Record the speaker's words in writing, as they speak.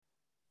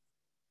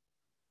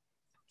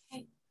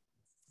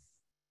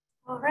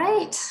All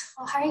right.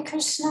 Well, Hare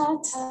Krishna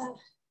to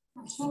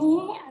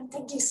Mohini, and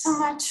thank you so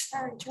much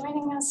for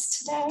joining us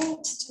today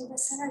to do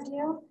this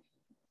interview.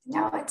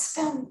 You know, it's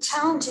been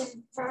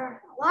challenging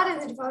for a lot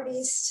of the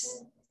devotees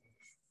to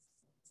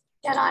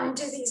get on and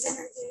do these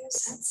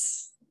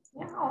interviews.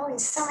 It's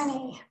always so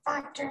many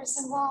factors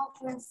involved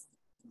with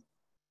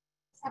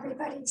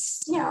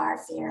everybody's, our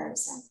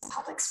fears and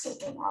public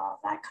speaking, all of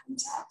that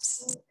comes up.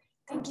 So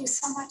thank you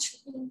so much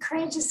for being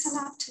courageous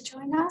enough to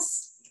join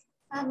us.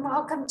 And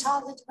welcome to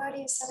all the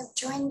devotees that have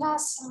joined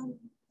us on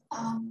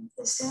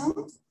the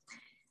Zoom.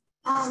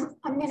 I'm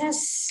going to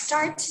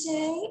start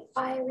today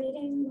by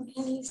reading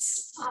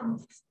Mohini's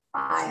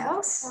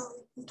bio so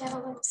we can get a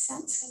little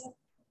sense of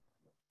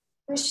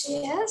who she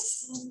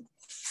is and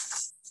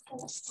get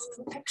a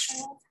little picture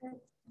of her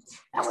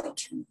that we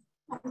can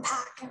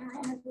unpack in our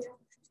interview.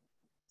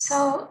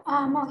 So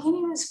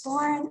Mohini was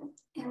born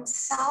in the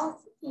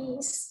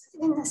southeast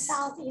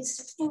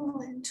of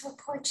England to a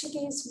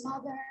Portuguese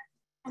mother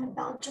and a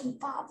Belgian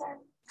father.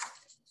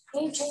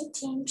 Age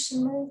 18, she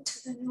moved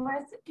to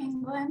north of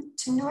England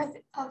to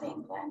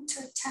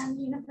attend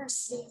the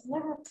University of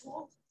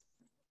Liverpool.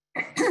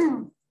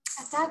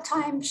 At that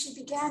time, she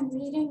began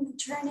reading The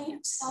Journey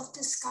of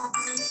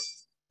Self-Discovery,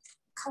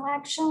 a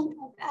collection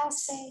of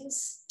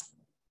essays,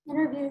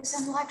 interviews,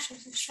 and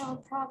lectures of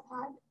Srila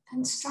Prabhupada,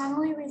 and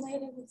strongly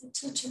related with the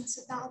teachings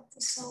about the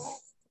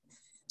soul.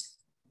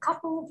 A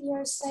couple of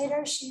years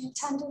later, she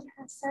attended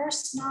her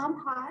first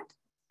Nam Hat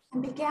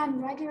and began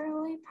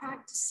regularly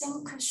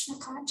practicing Krishna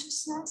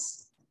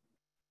consciousness.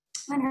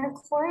 When her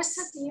course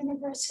at the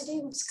university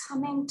was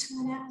coming to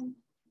an end,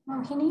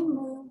 Mohini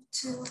moved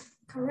to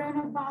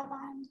Karuna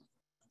Bhavan,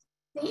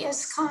 the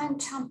ISKCON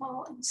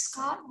temple in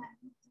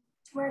Scotland,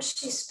 where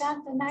she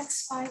spent the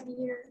next 5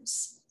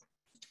 years.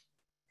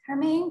 Her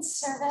main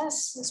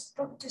service was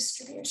book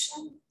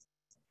distribution.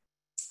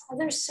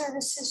 Other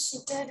services she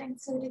did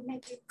included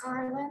making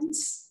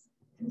garlands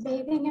and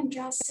bathing and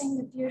dressing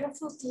the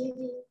beautiful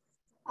deity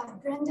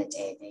of Brinda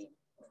Devi,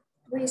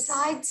 who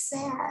resides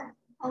there,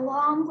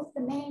 along with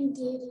the main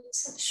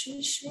deities of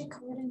Sri Sri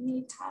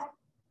Kodanita,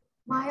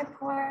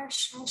 Mayapur,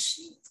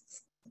 Shashi.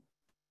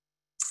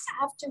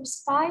 After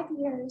 5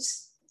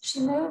 years, she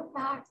moved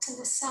back to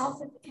the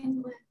south of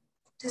England,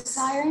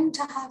 desiring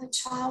to have a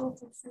child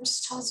with her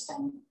first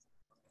husband.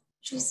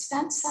 She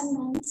spent some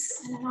months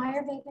in an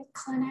Ayurvedic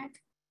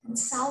clinic in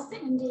South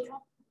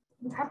India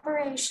in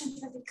preparation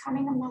for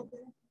becoming a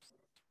mother,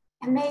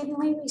 and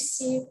mainly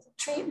received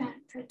treatment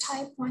for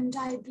type 1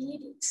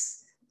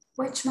 diabetes,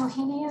 which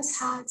Mohini has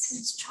had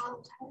since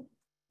childhood.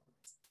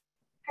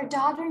 Her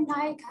daughter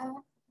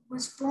Naika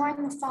was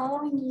born the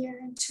following year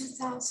in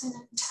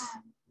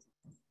 2010.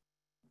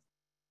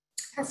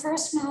 Her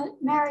first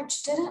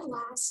marriage didn't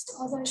last,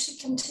 although she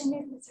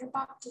continued with her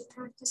bhakti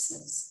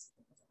practices.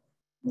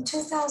 In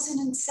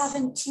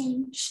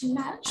 2017, she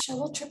met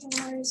Srila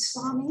Tripurari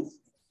Swami.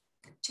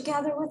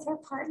 Together with her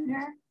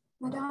partner,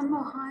 Madan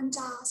Mohan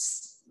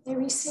Das, they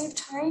received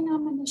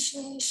Harinam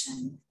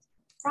initiation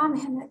from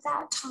him at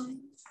that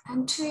time,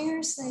 and 2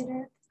 years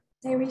later,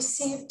 they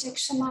received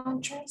Diksha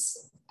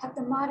mantras at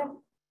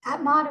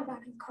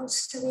Madhavan in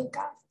Costa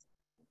Rica.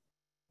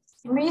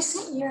 In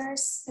recent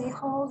years, they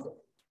hold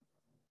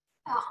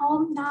a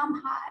home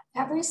Nam Hat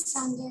every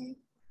Sunday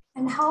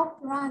and help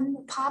run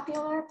the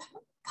popular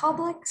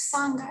public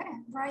Sangha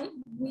in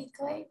Brighton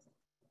weekly,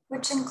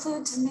 which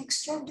includes a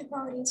mixture of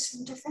devotees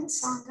from different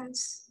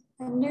Sanghas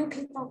and new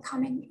people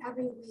coming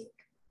every week.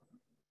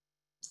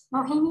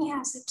 Mohini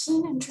has a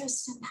keen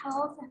interest in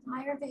health and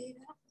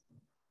Ayurveda,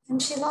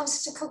 and she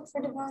loves to cook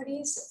for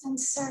devotees and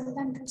serve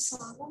them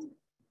prasadam.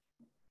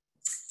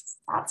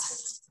 That's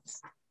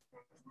a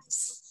very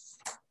nice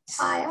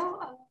bio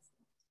of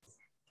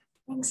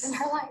things in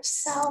her life.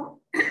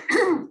 So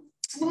I'm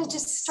going to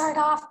just start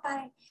off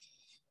by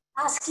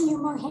asking you,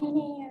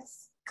 Mohini, if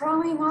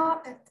growing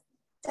up, if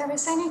there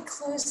was any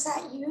clues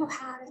that you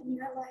had in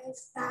your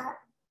life that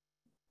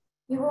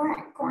you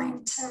weren't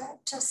going to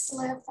just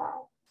live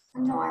a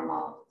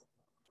normal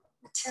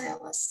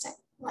materialistic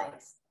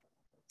life.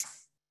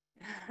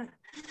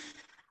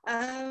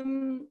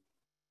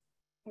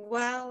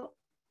 Well,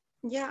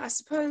 yeah, I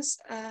suppose.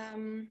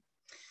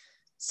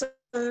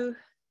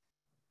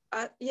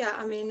 Yeah,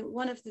 I mean,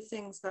 one of the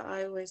things that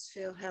I always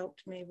feel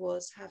helped me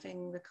was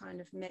having the kind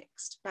of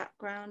mixed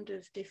background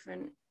of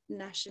different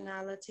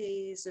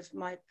nationalities of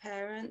my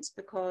parents,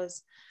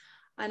 because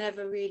I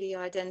never really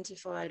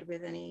identified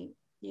with any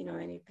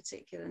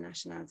particular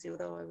nationality,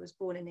 although I was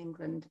born in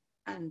England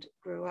and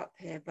grew up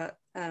here. But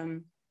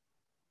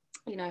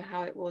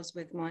how it was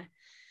with my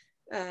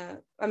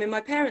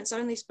my parents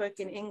only spoke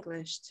in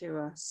English to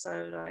us,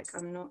 so like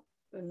I'm not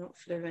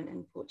fluent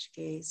in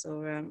Portuguese,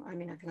 or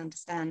I can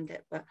understand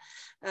it, but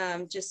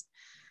just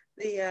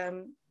the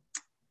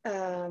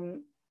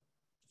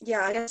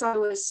I guess I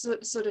always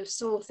sort of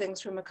saw things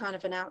from a kind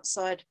of an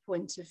outside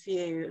point of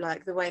view,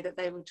 like the way that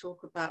they would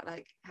talk about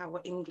like how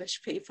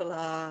English people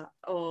are,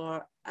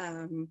 or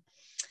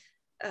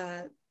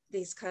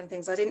these kind of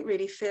things. I didn't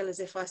really feel as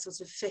if I sort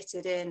of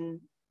fitted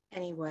in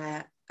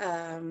anywhere.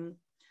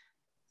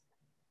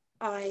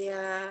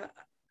 I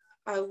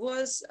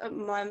was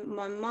my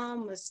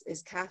mom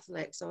is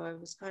Catholic, so I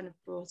was kind of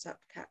brought up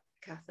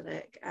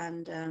Catholic,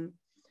 and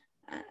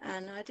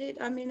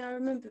I mean, I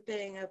remember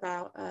being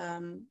about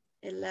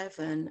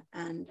 11,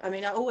 and I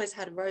mean, I always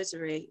had a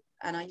rosary,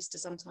 and I used to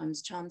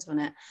sometimes chant on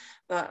it.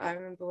 But I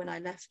remember when I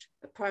left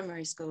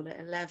primary school at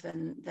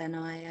 11, then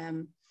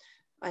I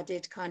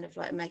did kind of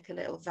like make a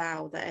little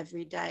vow that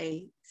every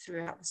day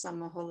throughout the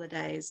summer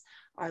holidays,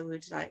 I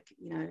would, like,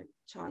 you know,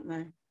 chant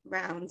my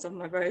rounds on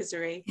my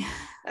rosary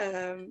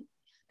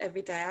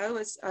every day. I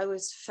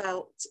always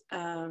felt,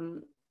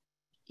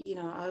 you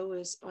know, I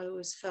always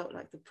felt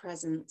like the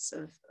presence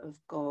of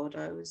God.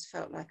 I always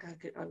felt like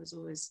I was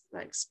always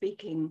like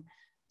speaking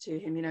to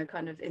him, you know,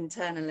 kind of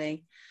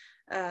internally.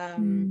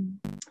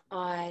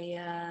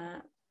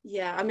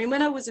 Yeah, I mean,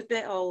 when I was a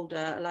bit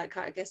older, like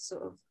I guess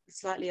sort of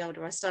slightly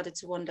older, I started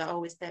to wonder,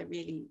 oh, is there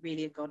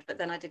really a God? But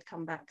then I did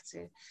come back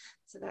to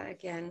that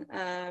again.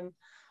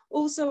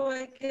 Also,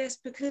 I guess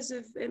because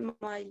of in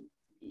my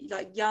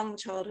like young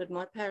childhood,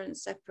 my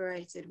parents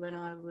separated when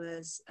I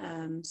was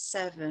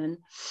 7,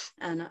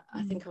 and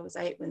I think I was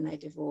 8 when they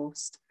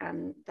divorced,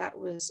 and that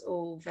was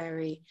all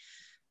very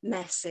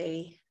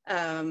messy.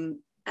 And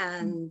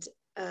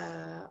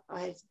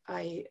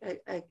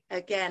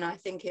again, I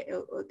think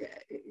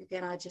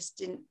again, I just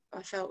didn't,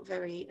 I felt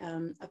very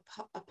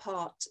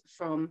apart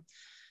from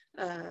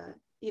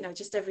you know,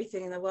 just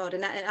everything in the world.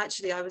 And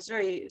actually I was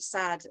very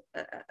sad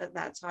at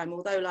that time,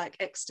 although like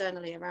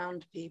externally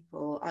around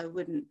people I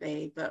wouldn't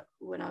be, but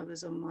when I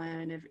was on my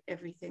own,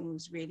 everything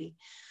was really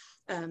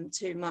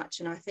too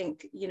much. And I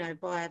think, you know,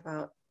 by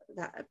about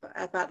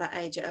that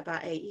age, at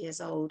about 8 years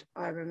old,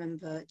 I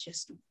remember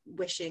just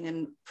wishing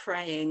and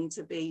praying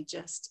to be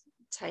just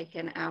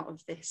taken out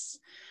of this,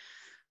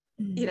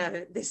 you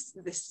know, this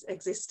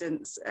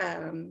existence.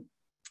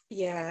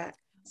 Yeah,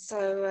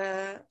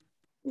 so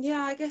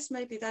yeah, I guess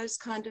maybe those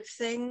kind of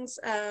things.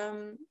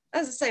 As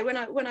I say, when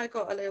I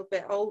got a little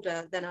bit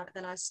older, then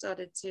I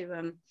started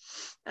to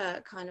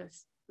kind of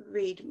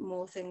read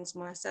more things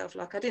myself.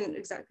 Like I didn't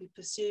exactly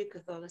pursue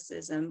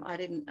Catholicism. I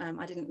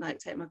didn't like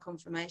take my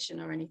confirmation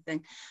or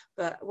anything,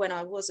 but when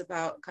I was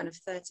about kind of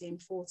 13,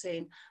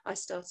 14, I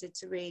started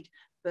to read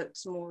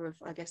books more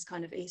of, I guess,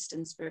 kind of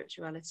Eastern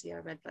spirituality. I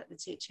read like the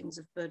teachings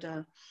of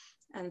Buddha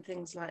and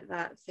things like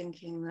that,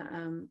 thinking that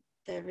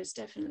there is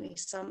definitely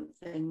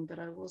something, but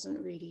I wasn't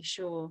really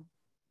sure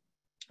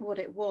what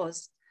it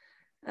was.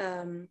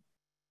 Yeah,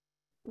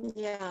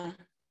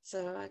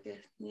 so I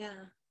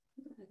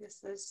guess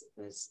those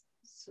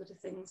sort of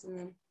things. And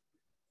then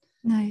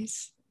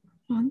nice.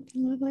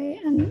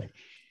 Lovely. And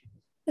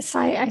so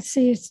I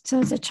see, so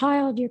as a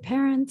child, your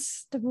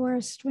parents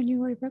divorced when you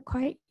were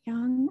quite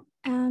young,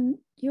 and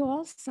you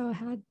also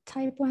had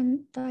type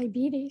 1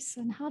 diabetes.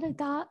 And how did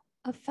that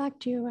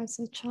affect you as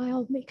a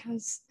child?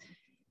 Because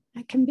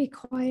it can be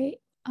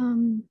quite,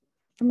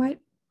 for my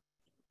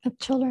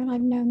children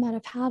I've known that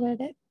have had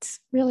it, it's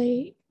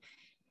really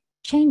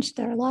changed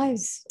their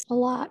lives a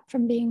lot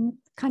from being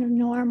kind of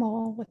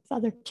normal with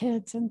other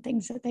kids and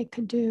things that they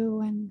could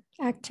do and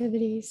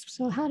activities.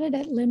 So how did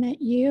it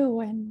limit you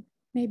and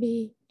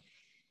maybe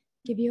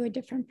give you a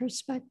different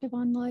perspective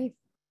on life?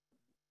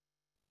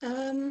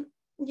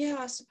 Yeah,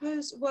 I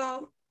suppose,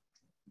 well,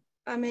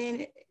 I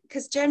mean,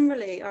 because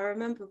generally I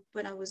remember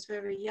when I was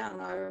very young,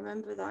 I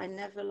remember that I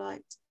never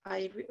liked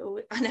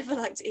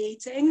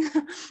eating.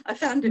 I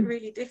found it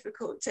really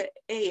difficult to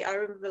eat. I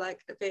remember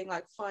like being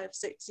like 5,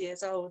 6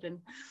 years old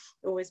and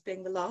always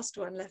being the last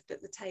one left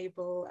at the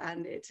table,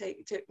 and it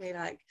took me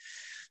like,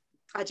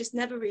 I just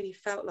never really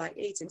felt like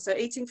eating. So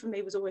eating for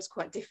me was always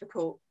quite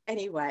difficult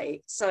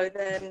anyway. So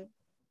then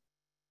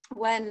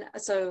when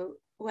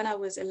I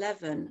was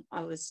 11,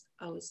 I was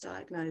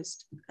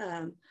diagnosed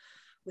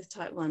with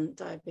type 1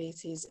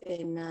 diabetes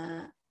in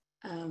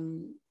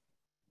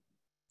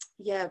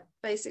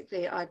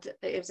basically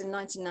it was in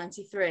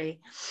 1993,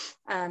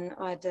 and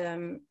I'd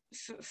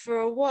for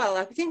a while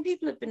I think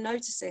people had been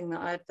noticing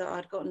that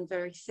I'd gotten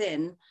very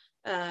thin,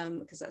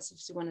 because that's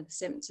obviously one of the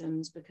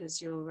symptoms, because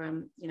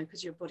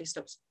because your body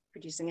stops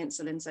producing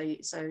insulin, so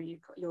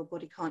your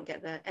body can't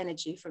get the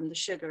energy from the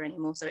sugar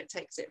anymore, so it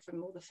takes it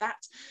from all the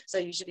fat. So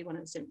usually one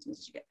of the symptoms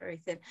is you get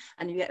very thin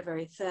and you get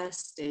very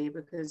thirsty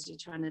because you're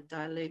trying to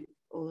dilute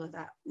all of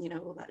that,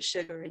 all that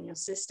sugar in your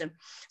system.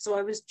 So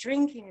I was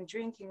drinking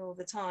all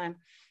the time.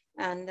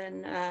 And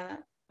then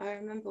I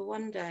remember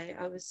one day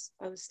I was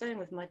staying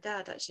with my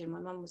dad, actually.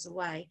 My mum was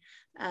away,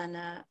 and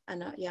I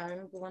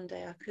remember one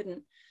day I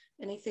couldn't,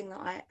 anything that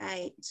I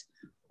ate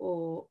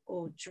or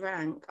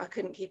drank, I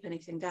couldn't keep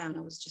anything down.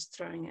 I was just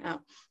throwing it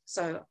up.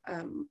 So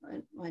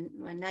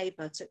my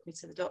neighbour took me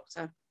to the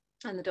doctor,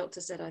 and the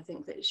doctor said, I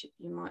think that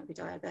you might be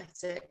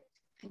diabetic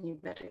and you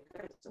better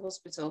go to the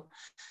hospital.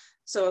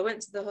 So I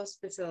went to the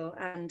hospital,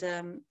 and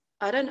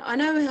I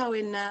know how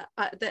in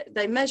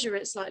they measure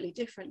it slightly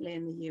differently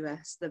in the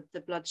US. The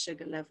blood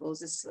sugar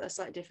levels is a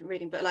slightly different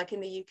reading, but like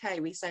in the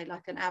UK, we say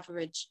like an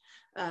average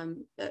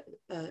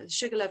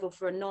sugar level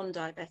for a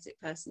non-diabetic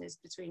person is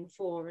between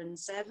 4 and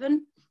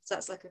 7. So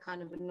that's like a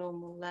kind of a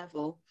normal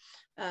level.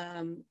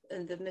 And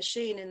the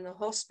machine in the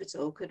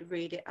hospital could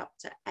read it up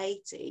to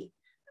 80.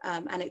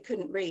 And it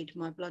couldn't read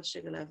my blood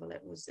sugar level.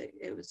 It was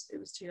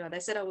too high. They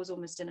said I was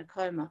almost in a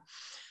coma.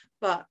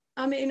 But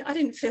I mean, I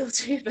didn't feel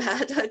too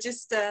bad. I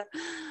just, so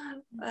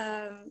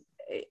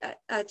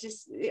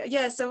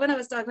when I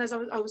was diagnosed,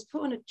 I was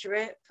put on a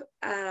drip,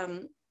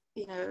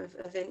 you know,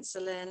 of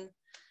insulin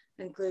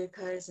and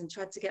glucose, and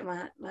tried to get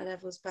my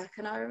levels back.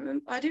 And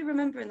I do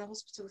remember in the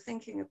hospital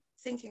thinking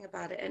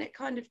about it, and it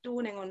kind of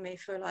dawning on me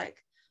for like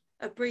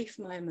a brief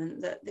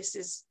moment that this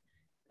is,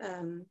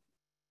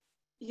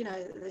 you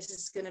know, this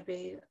is going to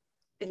be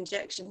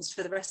injections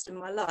for the rest of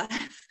my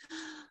life.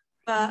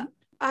 But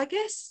I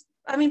guess,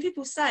 I mean,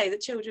 people say that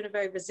children are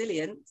very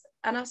resilient,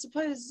 and I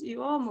suppose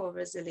you are more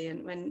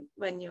resilient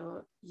when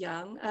you're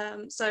young.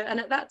 And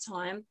at that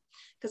time,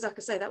 because like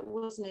I say, that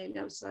was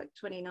like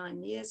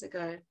 29 years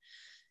ago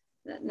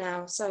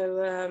now.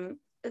 So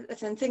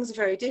then things are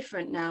very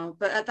different now.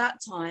 But at that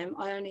time,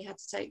 I only had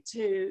to take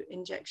 2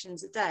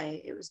 injections a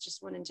day. It was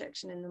just 1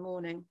 injection in the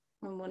morning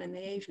and 1 in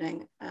the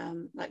evening,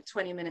 like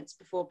 20 minutes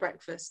before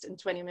breakfast and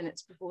 20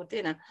 minutes before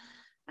dinner.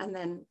 And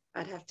then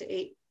I'd have to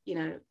eat, you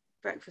know,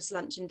 breakfast,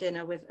 lunch and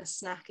dinner with a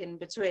snack in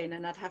between,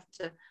 and I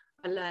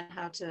learned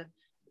how to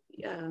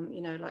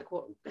you know, like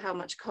how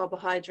much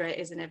carbohydrate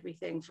is in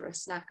everything. For a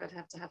snack I'd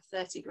have to have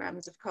 30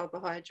 grams of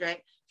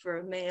carbohydrate, for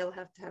a meal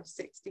have to have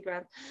 60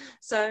 grams.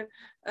 So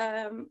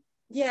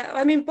yeah,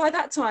 I mean, by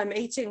that time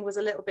eating was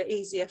a little bit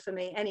easier for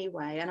me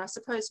anyway, and I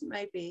suppose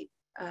maybe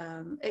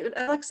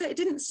like I said, it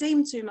didn't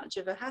seem too much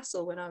of a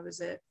hassle when I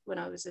was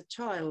a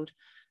child.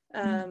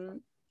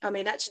 I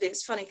mean, actually,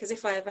 it's funny because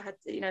if I ever had,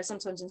 you know,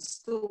 sometimes in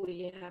school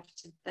they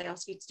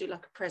ask you to do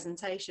like a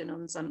presentation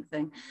on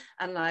something,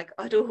 and like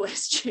I'd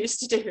always choose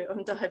to do it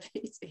on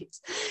diabetes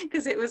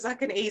because it was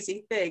like an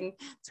easy thing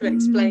to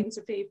explain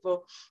to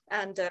people.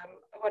 And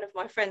one of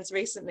my friends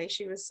recently,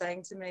 she was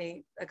saying to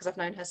me, because I've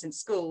known her since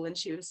school, and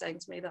she was saying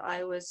to me that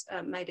I always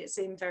made it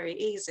seem very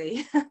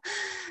easy.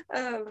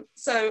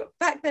 So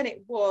back then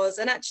it was,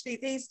 and actually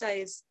these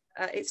days,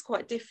 it's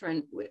quite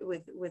different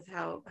with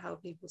how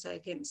people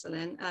take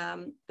insulin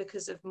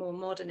because of more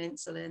modern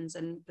insulins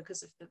and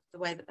because of the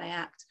way that they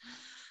act.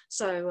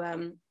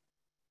 So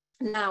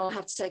now I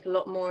have to take a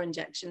lot more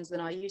injections than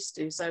I used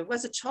to. So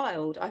as a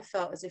child, I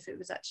felt as if it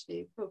was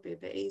actually probably a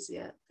bit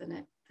easier than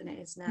it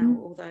is now,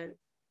 although,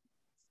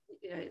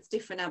 you know, it's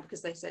different now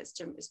because they say it's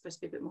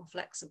supposed to be a bit more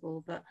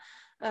flexible. But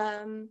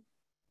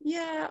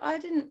yeah, I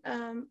don't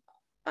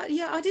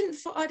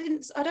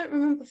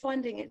remember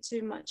finding it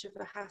too much of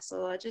a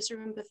hassle. I just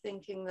remember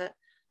thinking that,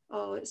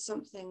 oh, it's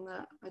something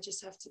that I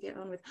just have to get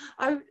on with.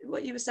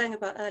 What you were saying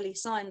about early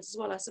signs as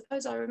well, I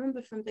suppose I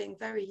remember from being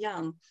very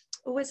young,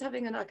 always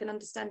having an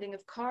understanding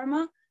of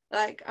karma.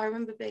 Like I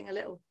remember being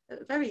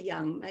very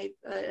young, maybe,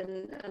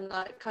 and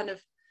like kind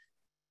of,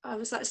 I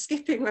was like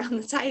skipping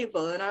around the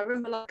table, and I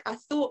remember like I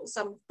thought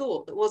some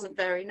thought that wasn't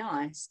very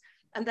nice.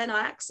 And then I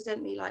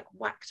accidentally like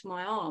whacked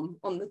my arm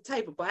on the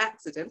table by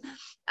accident.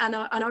 And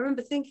I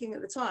remember thinking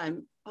at the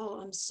time, oh,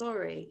 I'm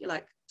sorry,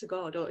 like to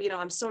God, or, you know,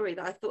 I'm sorry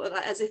that I thought of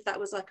that, as if that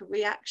was like a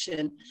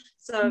reaction.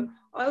 So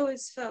I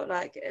always felt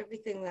like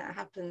everything that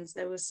happens,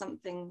 there's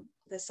something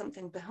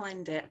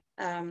behind it.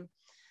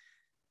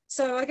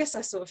 So I guess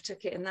I sort of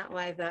took it in that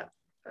way, that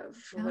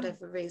for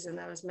whatever reason,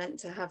 I was meant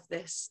to have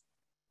this.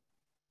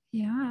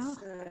 Yeah.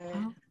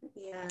 So,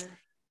 yeah.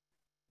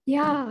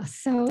 Yeah.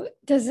 So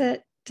does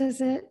it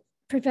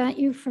prevent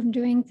you from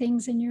doing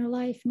things in your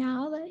life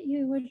now that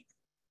you would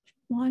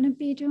want to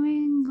be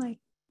doing, like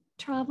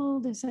travel?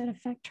 Does that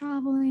affect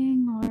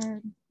traveling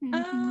or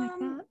anything like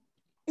that?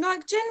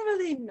 Like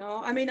generally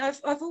not. I mean,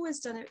 I've always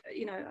done it,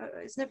 you know,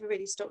 it's never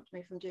really stopped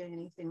me from doing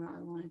anything that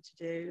I wanted to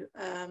do.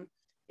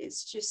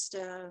 It's just,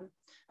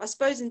 I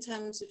suppose in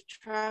terms of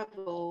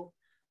travel,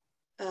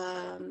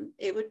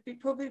 it would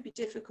probably be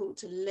difficult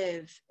to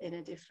live in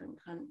a different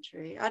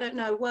country. I don't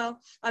know. Well,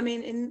 I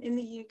mean, in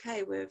the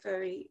UK, we're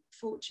very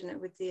fortunate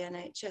with the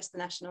NHS, the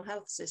National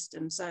Health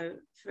System. So,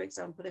 for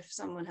example, if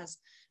someone has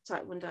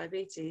type 1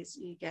 diabetes,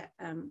 you get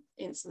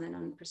insulin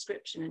on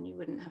prescription and you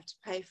wouldn't have to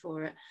pay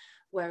for it.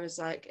 Whereas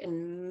like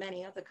in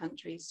many other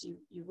countries,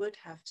 you would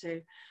have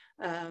to.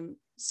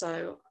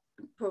 So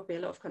probably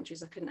a lot of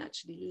countries I couldn't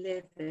actually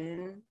live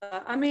in.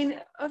 But I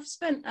mean, I've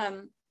spent,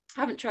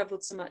 haven't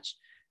traveled so much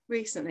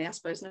recently. I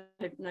suppose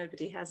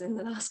nobody has in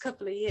the last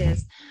couple of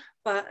years.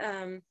 But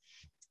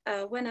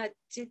when I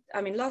did,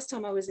 I mean, last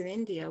time I was in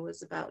India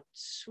was about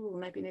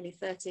maybe nearly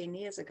 13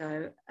 years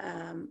ago.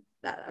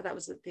 That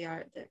was at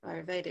the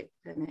Ayurvedic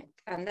clinic.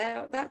 And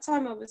that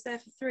time I was there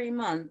for 3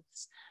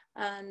 months.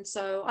 And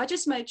so I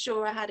just made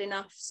sure I had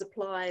enough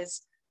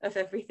supplies of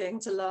everything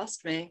to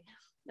last me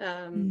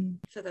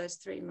for those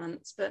 3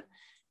 months. But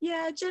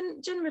Yeah,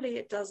 generally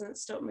it doesn't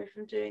stop me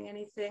from doing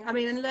anything. I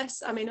mean,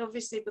 unless, I mean,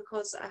 obviously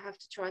because I have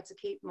to try to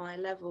keep my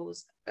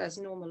levels as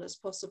normal as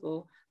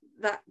possible,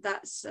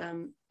 that's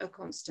a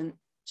constant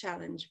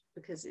challenge,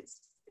 because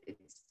it's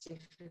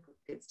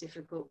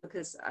difficult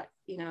because I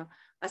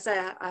say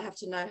I have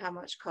to know how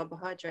much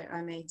carbohydrate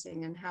I'm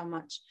eating and how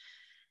much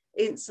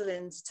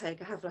insulin to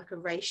take. I have like a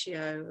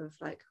ratio of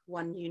like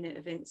 1 unit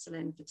of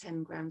insulin for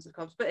 10 grams of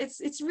carbs, but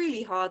it's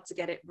really hard to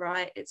get it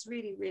right. It's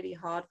really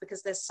hard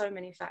because there's so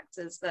many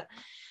factors that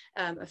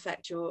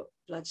affect your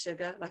blood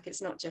sugar. Like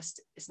it's not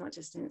just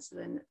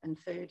insulin and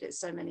food, it's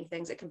so many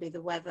things. It can be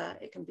the weather,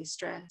 it can be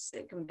stress,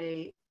 it can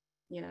be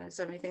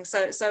so many things.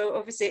 So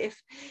obviously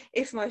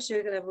if my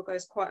sugar level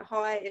goes quite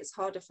high, it's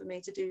harder for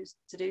me to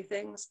do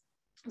things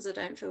because I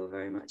don't feel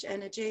very much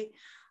energy.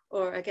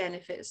 Or again,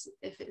 if it's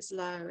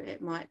low,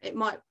 it might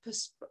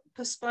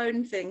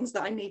postpone things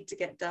that I need to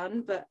get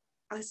done, but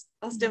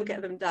I'll still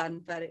get them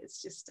done. But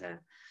it's just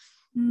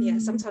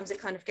sometimes it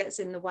kind of gets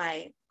in the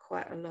way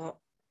quite a lot.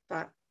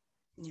 But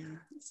yeah,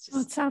 it's just.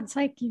 Well, it sounds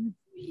like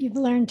you've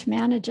learned to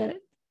manage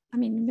it. I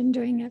mean, you've been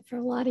doing it for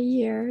a lot of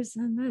years,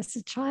 and as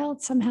a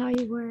child, somehow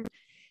you were.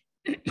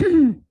 It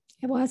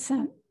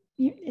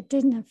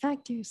didn't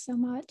affect you so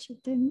much.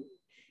 It didn't.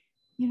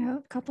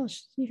 A couple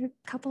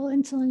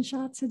insulin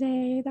shots a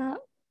day, that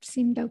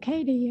seemed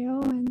okay to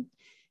you, and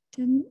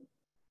didn't.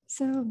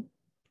 So,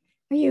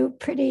 are you a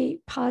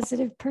pretty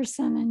positive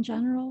person in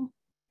general?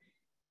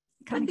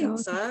 I think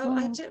so.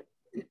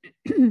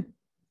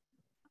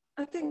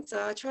 I think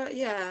so. I try.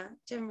 Yeah,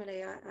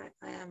 generally, I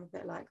am a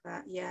bit like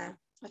that. Yeah,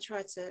 I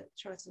try to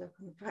look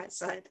on the bright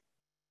side.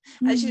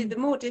 Actually, the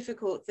more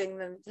difficult thing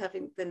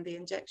than the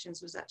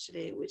injections was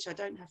actually, which I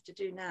don't have to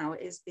do now,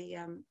 is the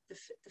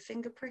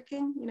finger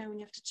pricking. When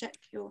you have to check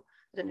your,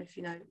 I don't know if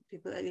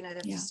people, they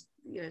have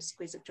to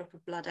squeeze a drop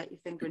of blood out your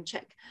finger and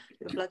check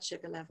your blood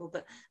sugar level.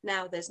 But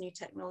now there's new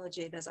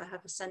technology. I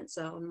have a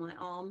sensor on my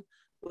arm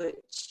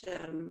which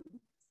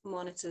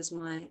monitors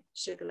my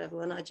sugar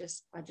level, and I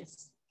just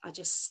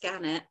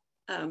scan it,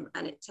 and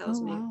it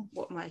tells me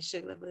what my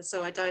sugar level is,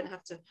 so I don't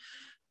have to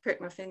prick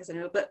my fingers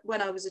anymore. But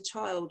when I was a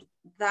child,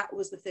 that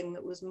was the thing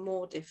that was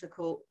more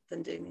difficult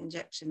than doing the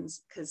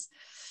injections, because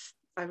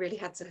I really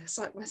had to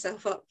psych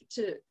myself up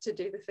to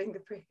do the finger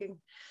pricking.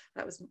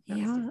 That was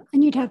and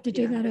you'd have to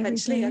do that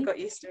eventually every day. I got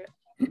used to it.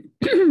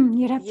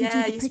 You'd have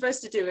to you're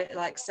supposed to do it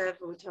like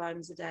several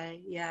times a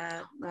day.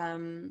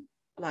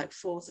 Like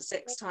 4 to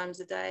 6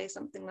 times a day,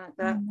 something like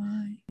that. Oh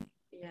my.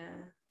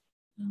 Yeah.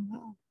 Oh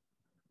wow.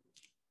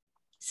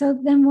 So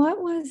then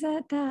what was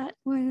it that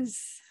was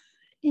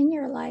in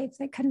your life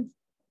that kind of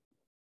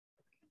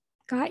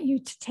got you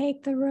to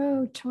take the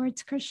road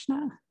towards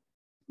Krishna?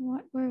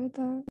 What were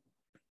the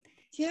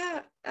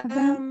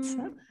events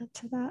that led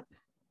to that?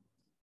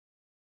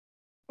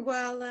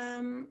 Well,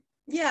 as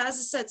I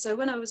said, so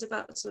when I was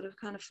about sort of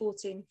kind of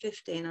 14,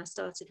 15, I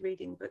started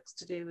reading books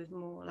to do with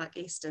more like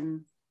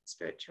Eastern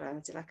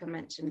spirituality, like I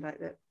mentioned, like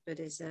the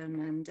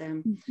Buddhism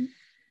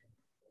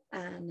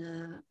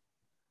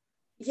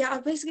I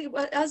basically,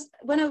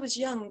 when I was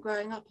young,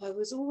 growing up, I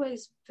was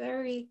always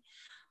very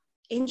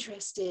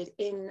interested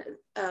in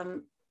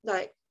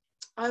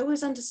I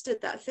always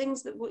understood that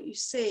things that what you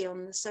see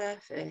on the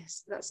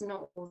surface, that's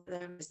not all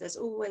there is. There's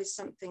always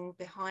something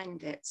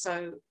behind it.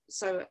 So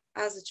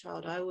as a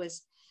child, I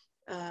always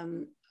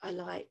I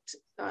liked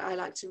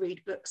to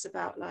read books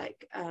about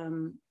like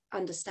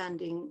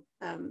understanding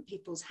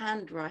people's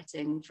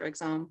handwriting, for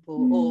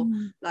example, or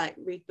like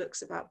read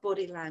books about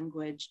body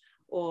language.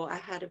 Or I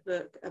had a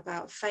book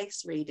about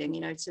face reading,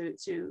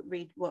 to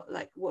read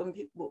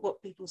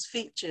what people's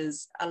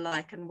features are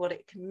like and what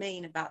it can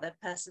mean about their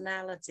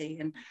personality,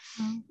 and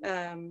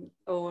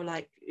or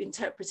like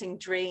interpreting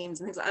dreams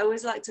and things. I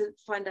always like to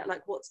find out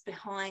like what's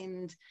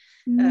behind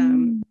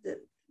the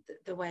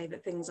way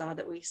that things are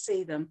that we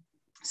see them.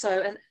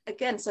 So, and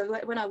again, so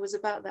when I was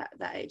about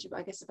that age,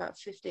 I guess about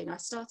 15, I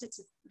started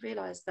to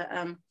realize that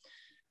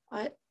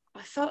I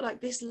felt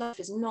like this life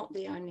is not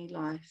the only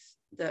life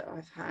that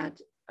I've had.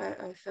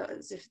 I felt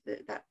as if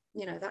that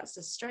that's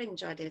a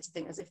strange idea to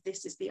think as if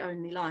this is the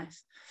only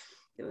life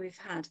that we've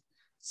had.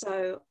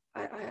 So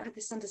I had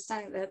this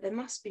understanding that there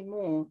must be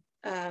more.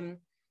 And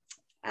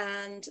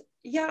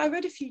I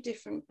read a few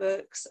different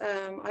books.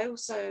 I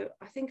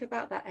think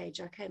about that age,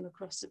 I came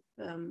across a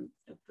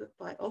book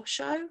by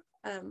Osho.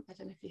 I don't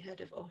know if you heard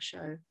of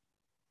Osho.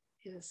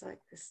 He was like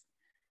this.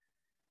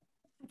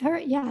 I've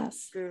heard,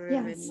 yes.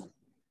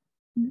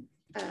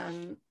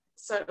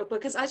 So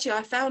because actually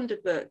I found a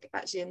book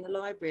actually in the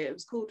library. It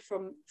was called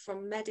From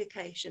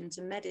Medication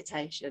to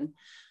Meditation.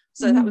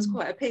 So that was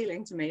quite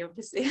appealing to me,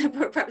 obviously,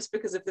 perhaps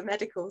because of the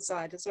medical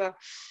side as well.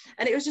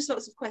 And it was just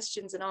lots of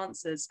questions and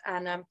answers.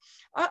 And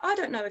I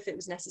don't know if it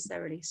was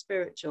necessarily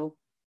spiritual,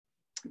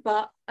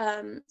 but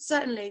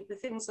certainly the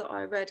things that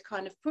I read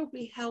kind of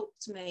probably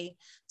helped me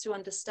to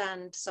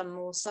understand some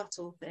more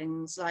subtle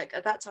things. Like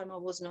at that time I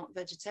was not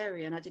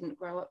vegetarian. I didn't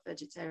grow up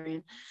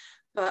vegetarian.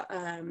 But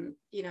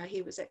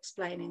he was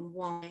explaining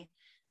why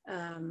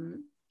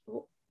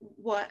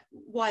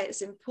why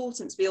it's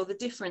important to be, or the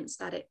difference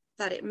that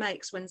it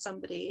makes when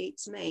somebody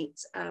eats meat,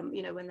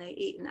 you know, when they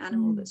eat an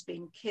animal that's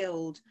been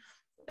killed,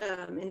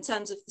 in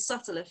terms of the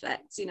subtle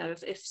effects. You know,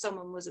 if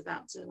someone was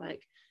about to,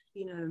 like,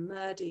 you know,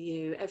 murder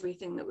you,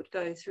 everything that would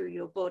go through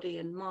your body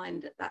and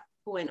mind at that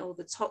point, all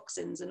the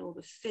toxins and all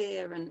the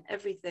fear and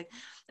everything,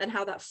 and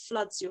how that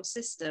floods your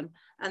system.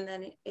 And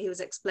then he was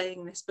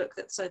explaining in this book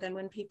that, so then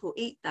when people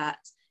eat that,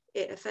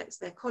 it affects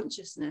their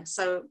consciousness.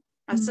 So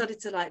I started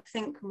to, like,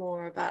 think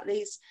more about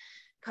these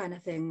kind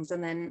of things,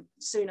 and then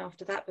soon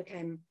after that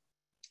became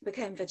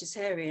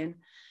vegetarian.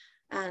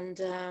 And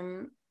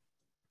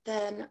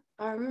then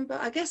I remember,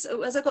 I guess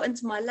as I got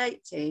into my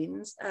late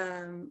teens,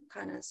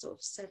 kind of sort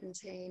of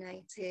 17,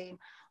 18,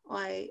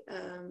 I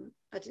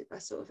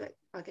sort of,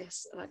 I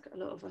guess, like a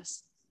lot of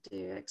us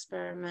do,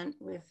 experiment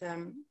with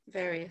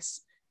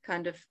various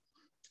kind of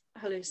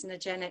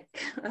hallucinogenic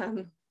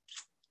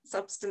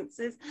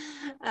substances.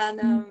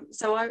 And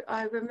so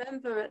I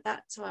remember at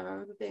that time, I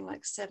remember being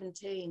like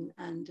 17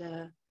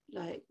 and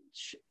like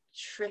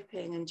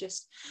tripping, and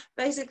just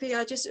basically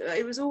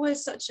it was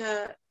always such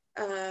a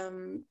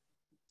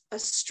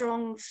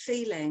strong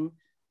feeling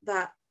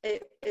that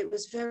it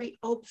was very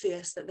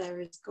obvious that there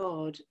is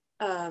God,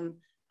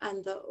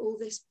 and that all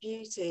this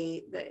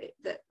beauty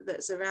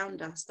that's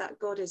around us, that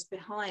God is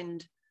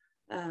behind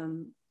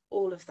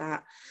all of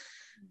that.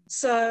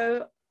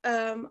 So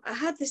I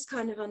had this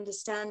kind of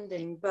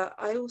understanding, but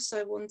I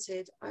also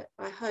wanted,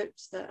 I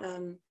hoped that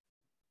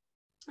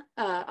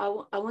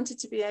I wanted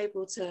to be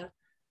able to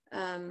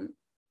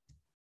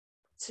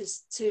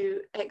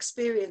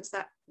experience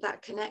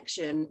that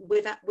connection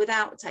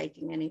without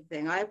taking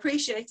anything. I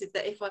appreciated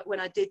that when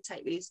I did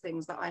take these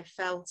things, that I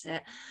felt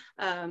it,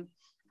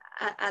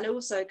 and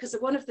also because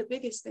one of the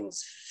biggest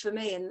things for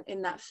me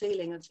in that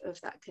feeling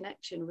of that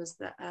connection was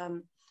that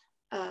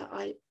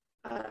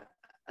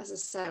as I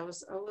say, I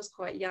was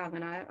quite young,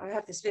 and I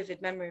have this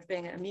vivid memory of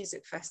being at a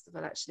music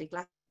festival, actually,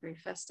 Glastonbury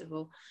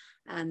Festival,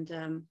 and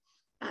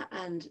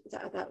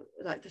that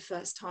like the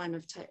first time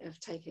of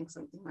taking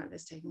something like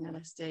this, taking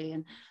LSD.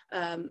 And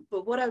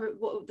but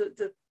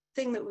the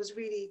thing that was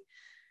really,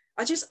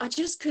 I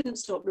just couldn't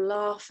stop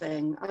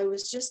laughing. I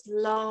was just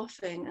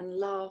laughing and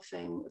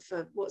laughing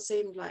for what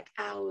seemed like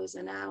hours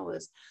and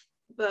hours,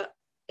 but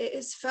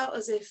it felt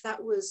as if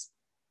that was,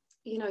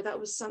 you know, that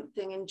was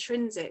something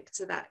intrinsic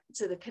to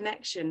the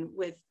connection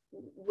with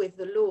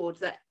the Lord,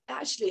 that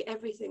actually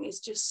everything is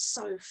just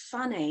so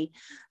funny,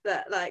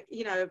 that, like,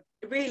 you know,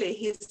 really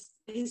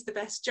he's the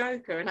best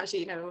joker. And actually,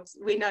 you know,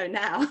 we know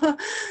now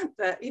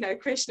that, you know,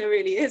 Krishna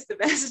really is the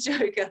best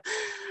joker.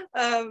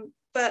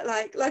 But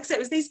like I said, it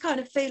was these kind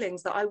of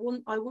feelings that I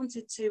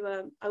wanted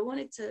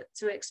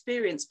to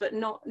experience, but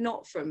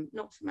not from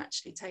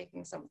actually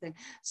taking something.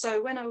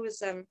 So when I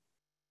was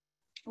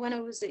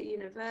at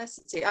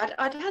university,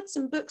 I'd had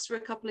some books for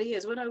a couple of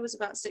years. When I was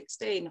about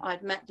 16,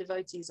 I'd met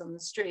devotees on the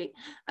street,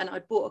 and I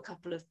bought a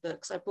couple of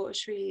books. I bought a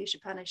Sri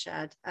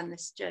Ishapanishad and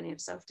this Journey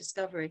of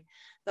Self-Discovery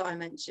that I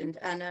mentioned.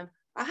 And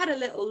I had a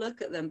little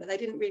look at them, but they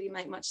didn't really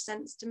make much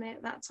sense to me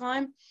at that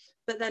time.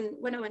 But then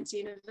when I went to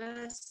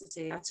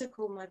university, I took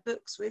all my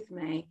books with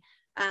me,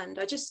 and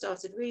I just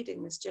started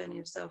reading this Journey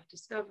of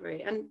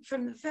Self-Discovery. And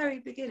from the very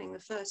beginning, the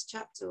first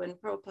chapter, when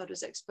Prabhupada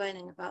was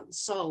explaining about the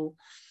soul,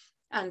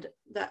 and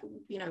that,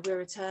 you know,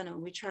 we're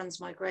eternal, we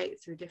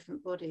transmigrate through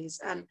different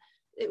bodies, and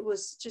it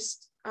was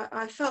just,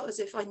 I felt as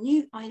if I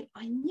knew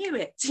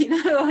it, you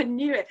know, I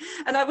knew it.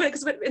 And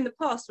because in the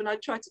past, when I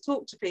tried to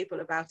talk to people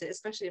about it,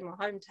 especially in my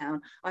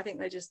hometown, I think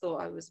they just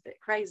thought I was a bit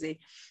crazy.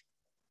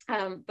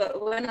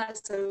 But when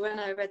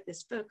I read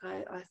this book,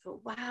 I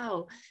thought,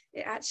 wow,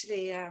 it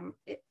actually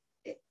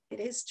it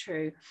is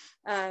true.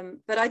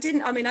 But I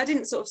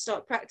didn't sort of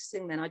start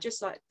practicing then. I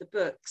just liked the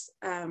books.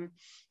 And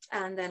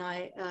then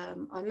I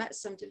met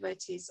some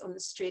devotees on the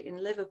street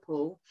in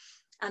Liverpool,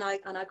 and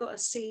I got a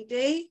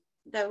CD.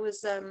 There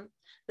was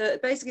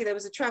basically there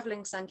was a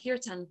travelling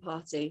Sankirtan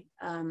party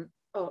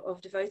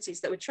of devotees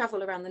that would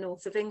travel around the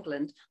north of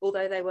England.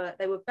 Although they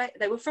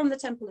were from the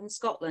temple in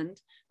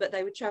Scotland, but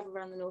they would travel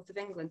around the north of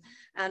England.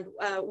 And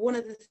one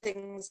of the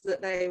things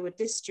that they would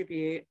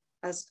distribute,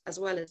 as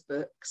well as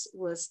books,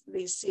 was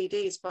these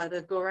CDs by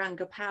the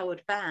Gauranga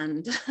Powered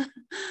Band,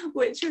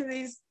 which were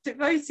these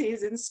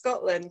devotees in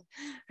Scotland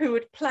who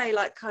would play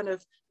like kind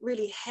of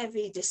really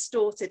heavy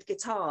distorted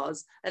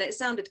guitars, and it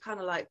sounded kind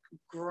of like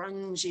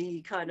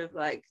grungy, kind of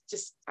like,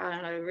 just, I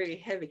don't know, really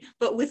heavy,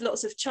 but with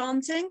lots of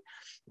chanting.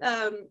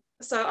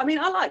 So I mean,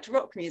 I liked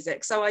rock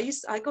music, so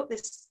I got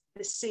this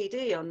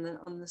CD on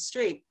the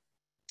street.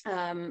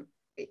 And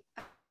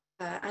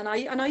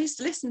I used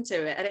to listen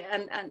to it,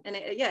 and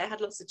it had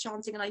lots of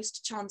chanting, and I used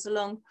to chant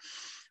along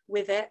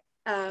with it.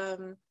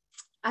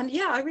 And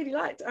yeah, I really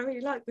liked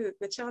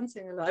the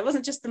chanting a lot. It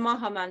wasn't just the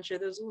Maha Mantra.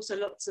 There was also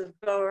lots of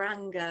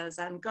Gaurangas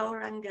and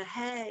Gauranga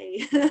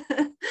Hey.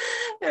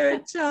 They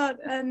would chant.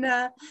 And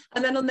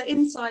then on the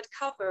inside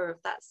cover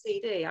of that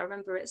CD, I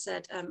remember it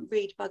said,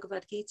 read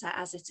Bhagavad Gita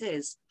as it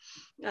is.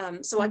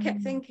 So I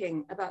kept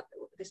thinking about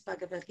this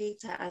Bhagavad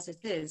Gita as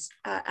it is.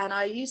 And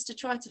I used to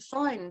try to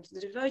find the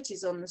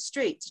devotees on the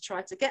street to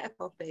try to get a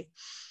copy,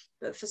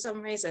 but for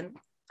some reason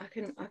I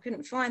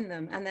couldn't find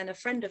them. And then a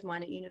friend of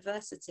mine at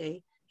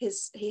university,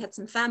 he had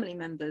some family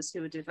members who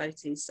were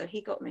devotees, so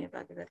he got me a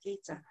Bhagavad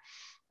Gita.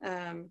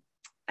 I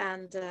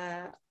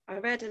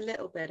read a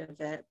little bit of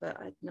it, but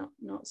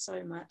not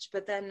so much.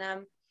 But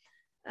then,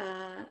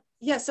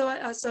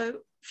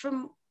 so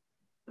from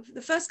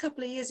the first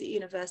couple of years at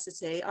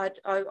university, I'd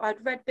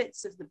read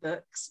bits of the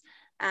books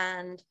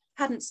and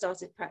hadn't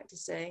started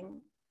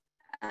practicing.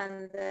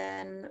 And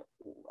then,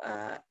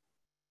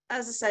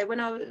 as I say,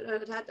 when I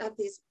had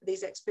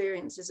these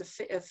experiences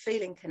of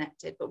feeling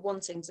connected, but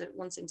wanting to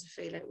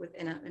feel it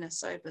in a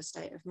sober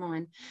state of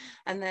mind.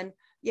 And then,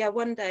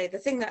 one day, the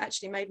thing that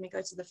actually made me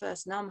go to the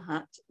first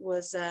Namhat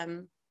was, I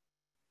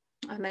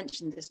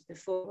mentioned this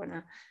before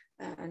in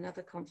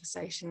another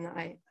conversation that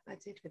I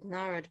did with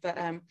Narad, but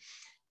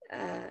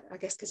I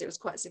guess because it was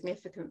quite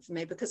significant for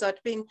me, because I'd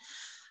been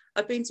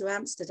to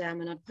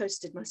Amsterdam and I'd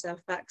posted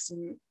myself back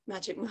some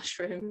magic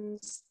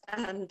mushrooms,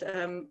 and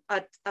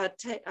I'd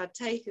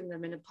taken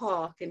them in a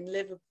park in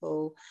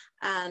Liverpool,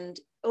 and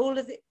all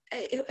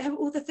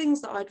the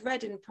things that I'd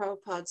read in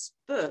Prabhupada's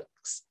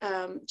books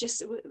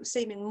just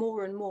seeming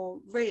more and more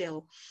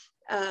real,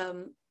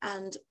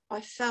 and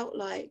I felt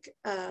like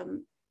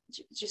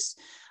just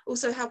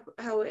also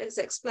how it's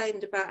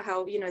explained about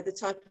how, you know, the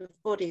type of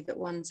body that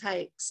one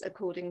takes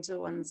according to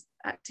one's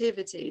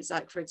activities,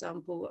 like for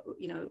example,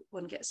 you know,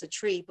 one gets a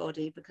tree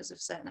body because of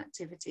certain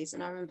activities.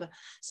 And I remember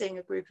seeing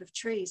a group of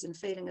trees and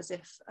feeling as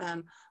if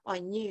I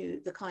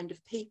knew the kind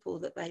of people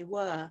that they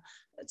were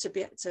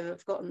to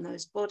have gotten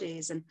those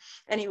bodies. And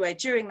anyway,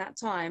 during that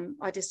time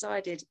I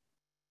decided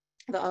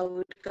that I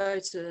would go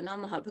to the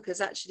Namhat,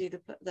 because actually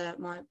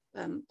my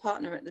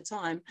partner at the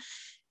time,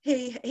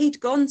 he'd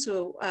gone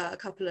to a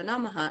couple of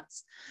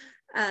Namahats,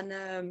 and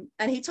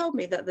he told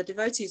me that the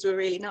devotees were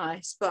really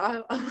nice,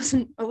 but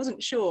I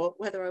wasn't sure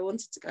whether I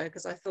wanted to go,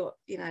 because I thought,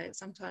 you know,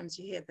 sometimes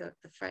you hear the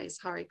phrase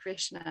Hare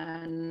Krishna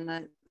and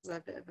there's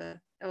a bit of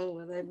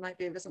there might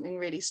be something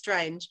really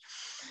strange,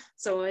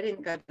 so I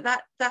didn't go.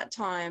 But that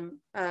time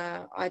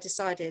I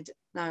decided,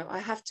 no, I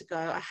have to go.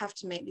 I have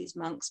to meet these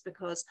monks,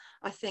 because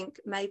I think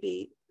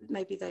maybe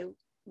they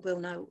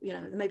will know, you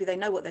know, maybe they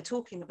know what they're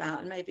talking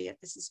about, and maybe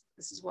this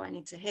is what I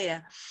need to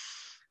hear.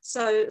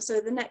 So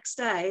the next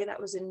day,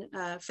 that was in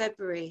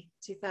February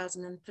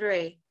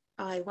 2003,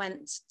 I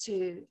went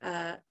to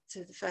the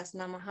first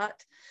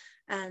Namahat,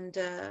 and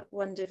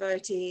one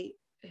devotee,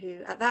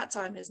 who at that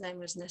time his name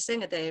was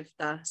Nrsingadev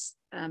Das,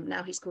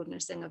 now he's called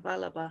Nrsinga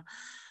Vallabha,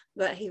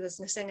 but he was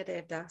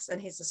Nrsingadev Das,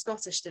 and he's a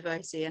Scottish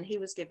devotee, and he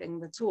was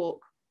giving the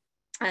talk,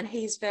 and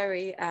he's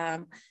very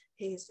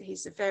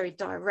he's a very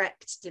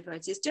direct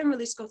devotee.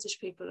 Generally, Scottish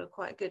people are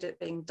quite good at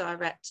being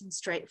direct and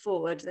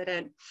straightforward. They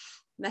don't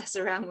mess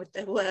around with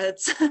their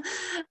words.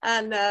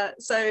 And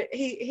so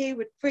he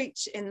would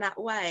preach in that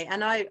way.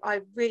 And I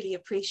really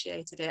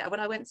appreciated it. When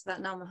I went to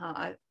that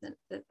Namaha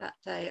that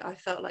day, I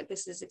felt like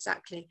this is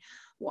exactly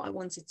what I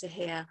wanted to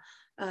hear,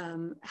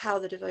 how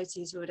the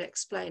devotees would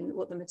explain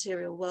what the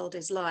material world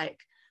is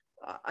like.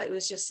 It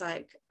was just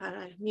like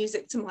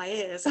music to my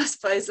ears, I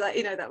suppose. Like,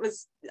 you know, it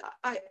was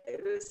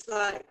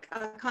like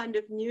I kind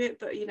of knew it,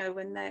 but you know,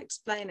 when they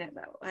explain it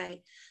that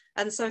way.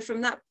 And so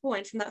from that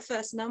point, from that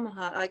first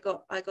Namaha, I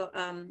got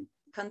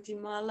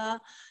Kantimala,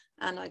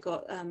 and I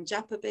got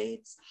japa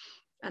beads,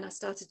 and I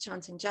started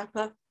chanting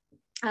japa.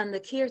 And the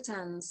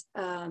kirtans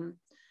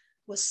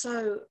was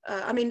so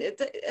I mean, at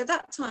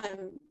that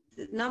time,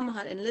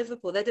 Namahat in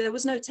Liverpool, there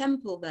was no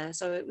temple there,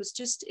 so it was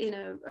just in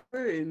a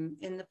room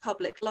in the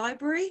public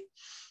library,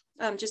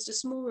 just a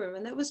small room,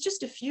 and there was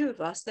just a few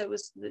of us. There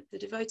was the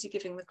devotee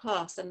giving the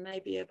class, and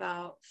maybe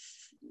about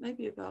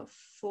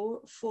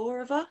four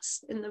of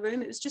us in the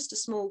room. It was just a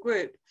small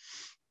group,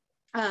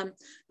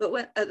 but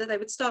when they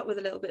would start with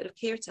a little bit of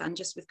kirtan,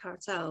 just with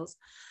kartals,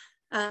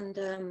 and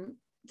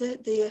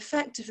the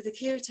effect of the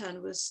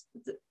kirtan was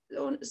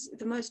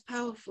the most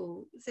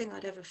powerful thing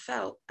I'd ever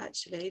felt,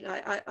 actually.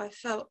 I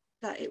felt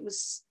that it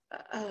was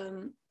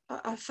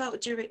I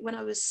felt when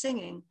I was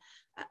singing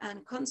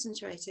and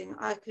concentrating,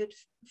 I could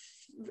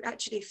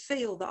actually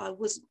feel that I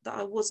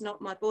was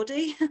not my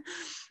body.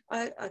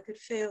 I could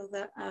feel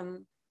that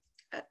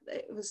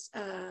it was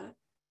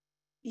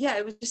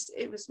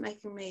it was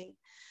making me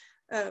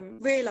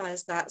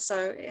realize that.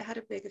 So it had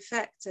a big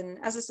effect. And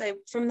as I say,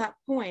 from that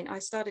point I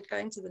started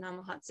going to the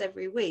Namahats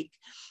every week,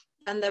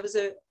 and there was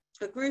a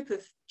group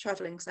of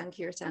traveling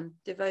Sankirtan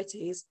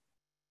devotees,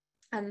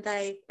 and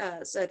they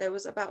so there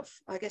was about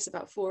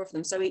four of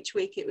them, so each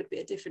week it would be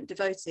a different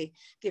devotee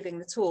giving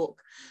the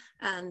talk.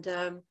 And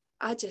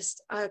I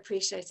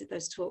appreciated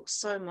those talks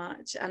so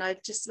much, and I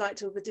just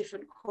liked all the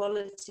different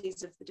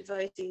qualities of the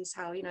devotees.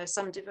 How, you know,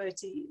 some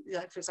devotee,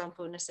 like for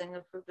example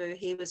Nrsinga Prabhu,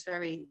 he was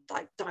very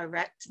like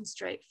direct and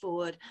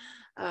straightforward.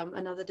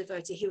 Another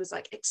devotee, he was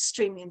like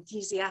extremely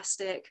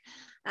enthusiastic,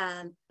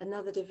 and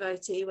another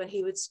devotee, when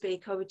he would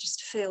speak, I would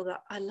just feel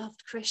that I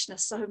loved Krishna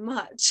so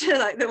much,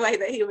 like the way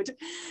that he would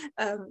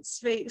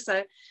speak.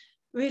 So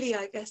really,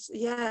 I guess,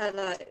 yeah,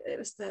 like it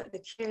was the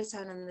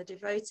kirtan and the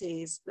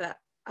devotees that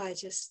I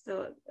just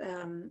thought,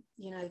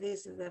 you know,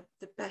 these are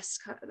the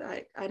best.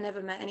 Like, I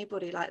never met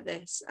anybody like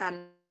this,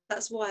 and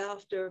that's why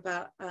after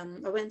about I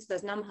went to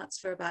those Nam huts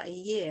for about a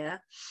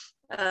year,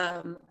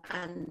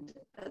 and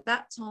at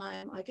that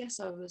time, I guess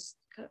I was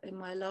in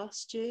my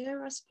last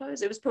year, I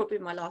suppose. It was probably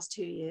my last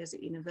 2 years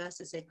at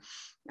university,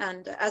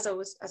 and as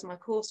my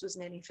course was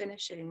nearly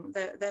finishing,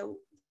 there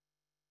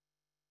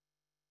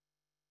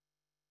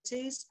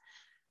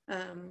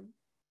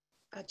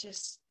I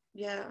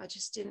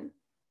just didn't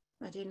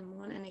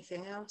want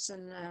anything else.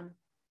 And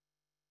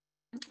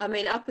I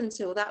mean, up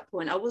until that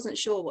point, I wasn't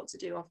sure what to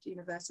do after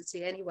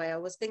university anyway. I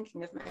was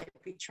thinking of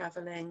maybe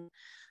traveling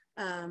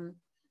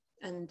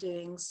and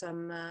doing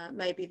some,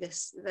 maybe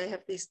they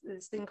have this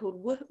thing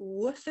called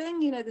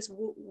woofing, you know, this,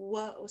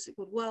 what's it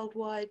called,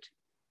 worldwide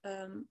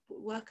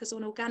workers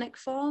on organic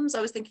farms.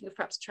 I was thinking of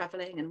perhaps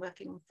traveling and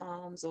working on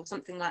farms or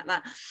something like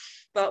that.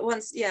 But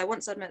once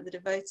I'd met the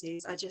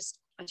devotees, I just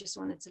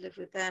wanted to live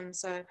with them.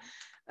 So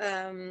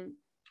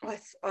I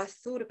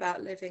thought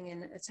about living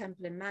in a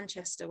temple in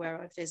Manchester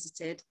where I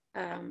visited,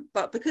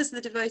 but because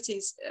the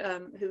devotees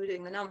who were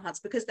doing the Nam huts,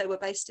 because they were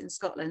based in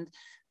Scotland,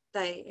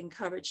 they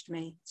encouraged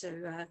me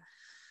to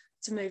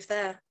move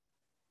there.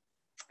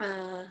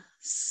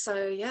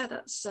 So yeah,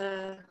 that's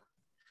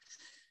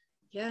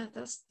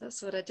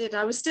what I did.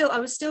 I was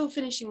still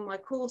finishing my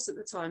course at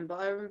the time, but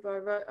I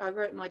remember I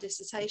wrote my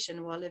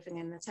dissertation while living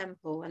in the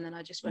temple, and then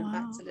I just went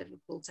back to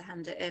Liverpool to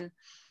hand it in.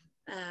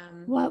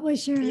 What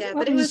was your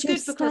but it was good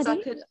study? because I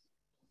could.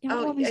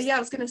 I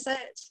was going to say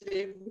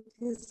actually,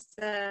 because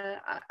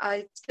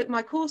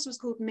my course was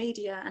called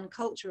Media and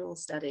Cultural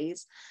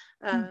Studies.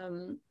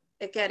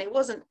 Again,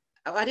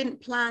 I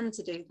didn't plan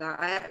to do that.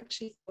 I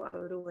actually thought I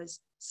would always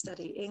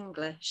study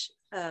English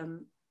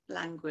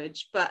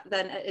language, but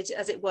then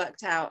as it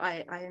worked out,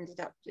 I ended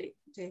up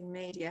doing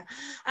media,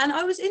 and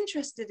I was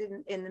interested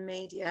in the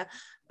media,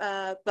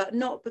 but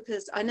not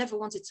because I never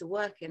wanted to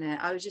work in it.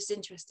 I was just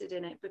interested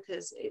in it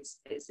because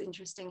it's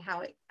interesting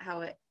how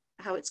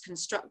it's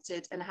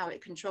constructed and how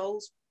it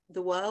controls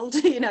the world,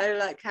 you know,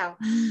 like how.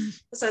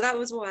 So that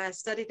was why I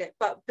studied it.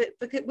 But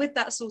with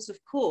that sort of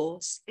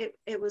course,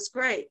 it was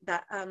great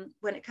that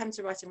when it came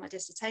to writing my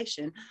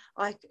dissertation,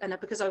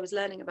 because I was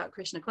learning about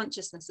Krishna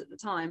consciousness at the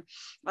time,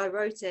 I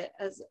wrote it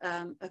as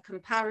a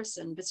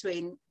comparison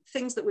between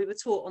things that we were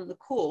taught on the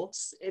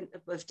course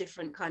of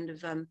different kind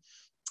of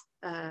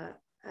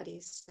how do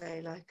you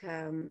say, like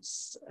can't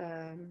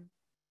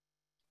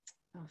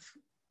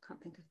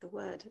think of the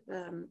word,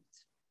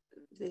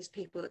 these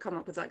people that come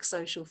up with like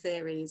social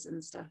theories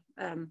and stuff,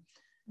 not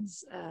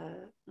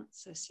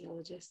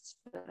sociologists,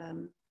 but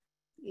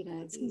you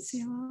know, these,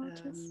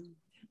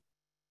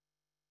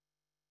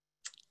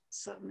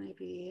 so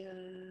maybe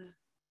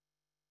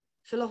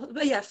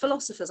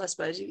philosophers, I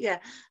suppose. We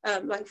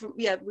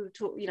were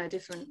taught, you know,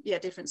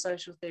 different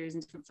social theories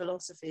and different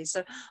philosophies.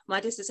 So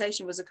my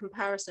dissertation was a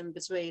comparison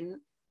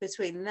between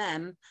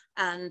them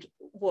and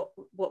what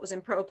was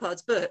in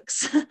Prabhupada's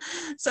books.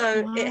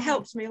 So it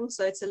helped me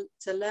also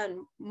to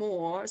learn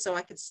more, so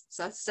I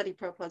study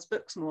Prabhupada's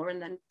books more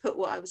and then put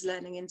what I was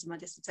learning into my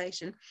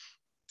dissertation.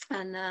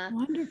 And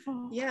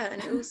wonderful.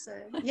 And it also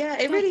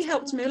it really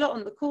helped me a lot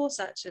on the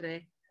course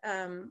actually,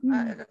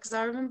 because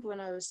I remember when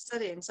I was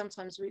studying,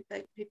 sometimes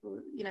people,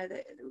 you know,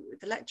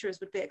 the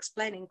lecturers would be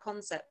explaining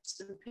concepts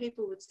and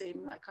people would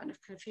seem like kind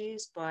of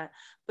confused by it,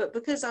 but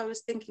because I was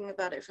thinking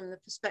about it from the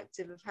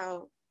perspective of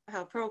how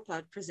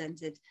Prabhupada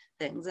presented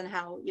things and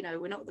how, you know,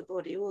 we're not the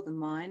body or the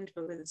mind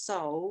but we're the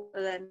soul,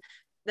 then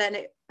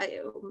it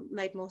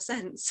made more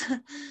sense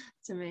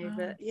to me.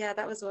 But yeah,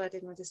 that was what I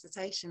did my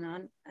dissertation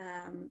on.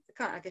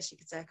 I guess you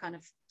could say a kind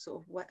of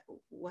sort of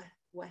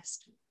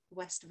west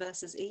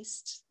versus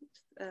east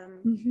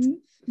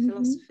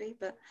philosophy,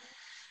 but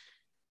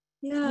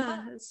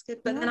it's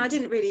good. But then I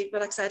didn't really,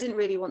 but like I said, I didn't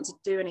really want to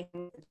do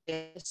anything.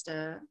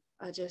 The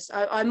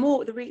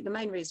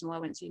main reason why I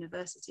went to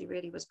university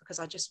really was because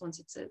I just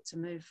wanted to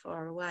move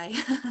far away.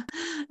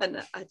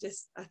 And I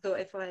thought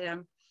if I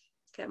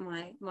get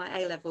my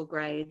A-level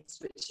grades,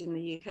 which in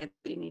the UK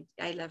you need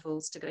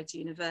A-levels to go to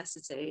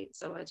university,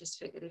 so I just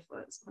figured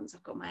once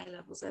I've got my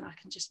A-levels, then I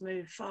can just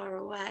move far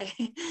away.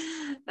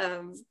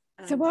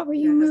 So what were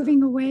you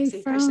moving away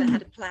from? Krishna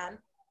had a plan.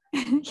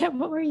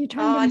 What were you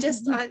trying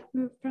to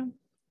move from?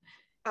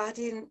 I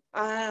didn't,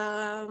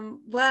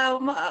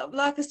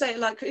 like I say,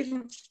 like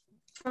even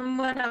from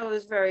when I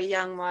was very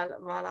young, my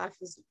life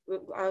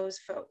I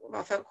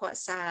felt quite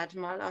sad.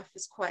 My life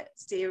was quite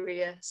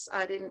serious.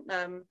 I didn't,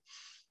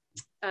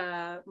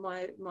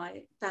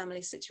 my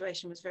family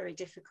situation was very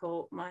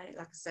difficult. Like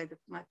I say,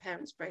 my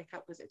parents'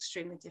 breakup was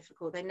extremely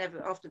difficult.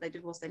 After they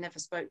divorced, they never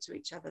spoke to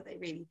each other.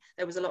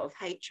 There was a lot of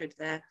hatred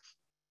there,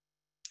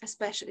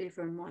 especially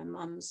from my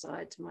mum's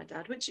side to my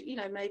dad, which, you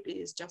know, maybe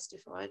is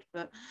justified,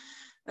 but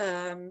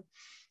and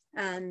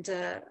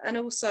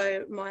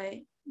also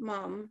my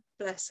mum,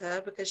 bless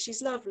her, because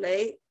she's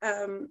lovely,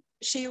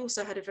 she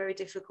also had a very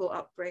difficult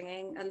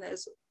upbringing, and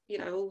there's, you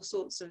know, all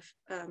sorts of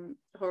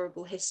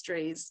horrible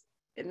histories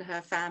in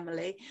her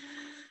family.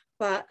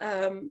 But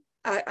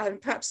I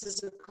perhaps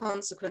as a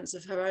consequence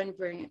of her own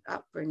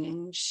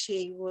upbringing,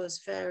 she was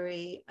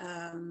very,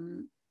 how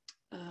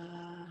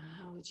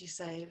would you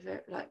say,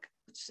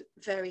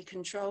 very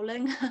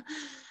controlling.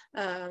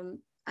 And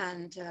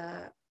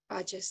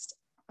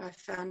I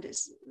found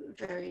it's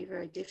very,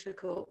 very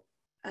difficult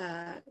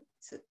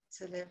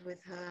to live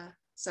with her.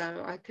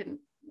 So I couldn't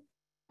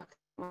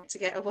want to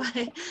get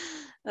away.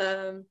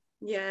 No,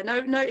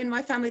 in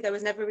my family there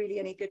was never really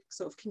any good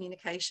sort of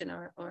communication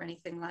or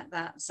anything like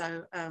that.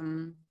 So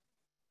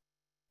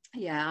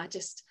I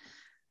just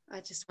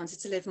wanted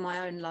to live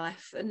my own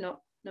life and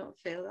not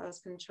feel that I was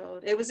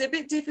controlled. It was a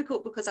bit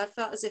difficult because I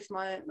felt as if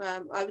I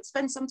would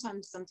spend some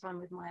time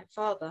with my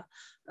father,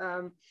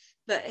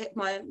 but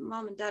my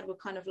mum and dad were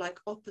kind of like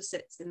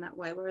opposites in that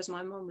way, whereas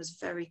my mum was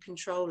very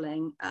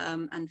controlling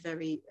and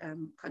very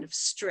kind of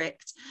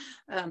strict,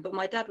 but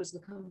my dad was the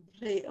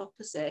complete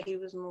opposite. He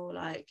was more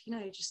like,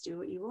 you just do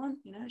what you want,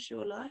 it's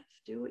your life,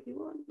 do what you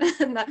want.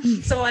 And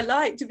so I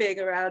liked being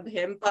around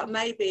him, but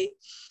maybe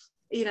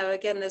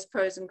again, there's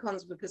pros and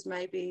cons, because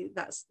maybe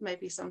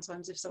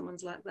sometimes if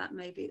someone's like that,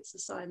 maybe it's a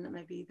sign that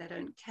maybe they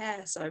don't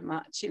care so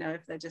much,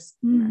 if they just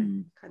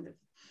kind of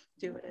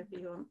do whatever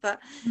you want.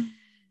 But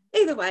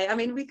either way, I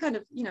mean, we kind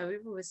of,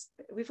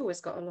 we've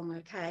always got along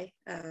okay.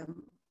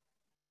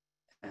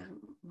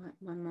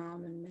 My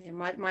mom and me, and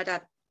my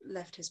dad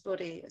left his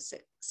body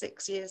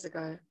 6 years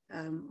ago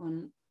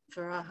on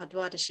Varaha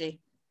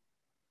Dwadashi.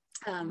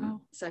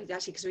 So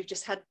actually, because we've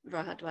just had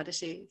Varaha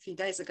Dwadashi a few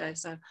days ago,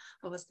 so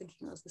I was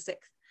thinking it was the 6th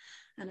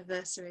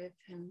anniversary of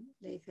him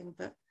leaving.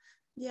 But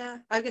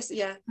I guess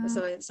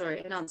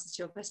sorry, in answer to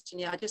your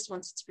question, I just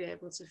wanted to be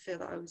able to feel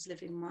that I was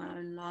living my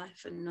own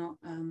life and not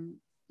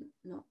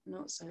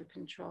so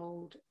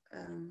controlled.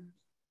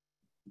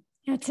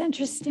 It's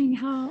interesting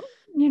how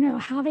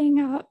having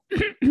a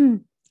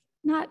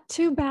not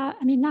too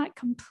bad, not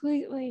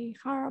completely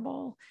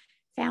horrible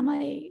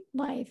family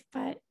life,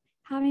 but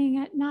having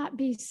it not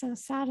be so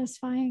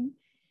satisfying.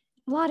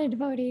 A lot of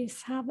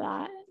devotees have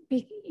that,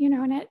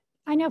 and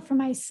I know for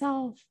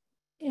myself,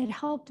 it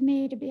helped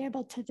me to be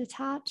able to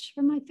detach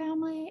from my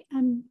family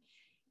and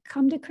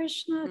come to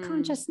Krishna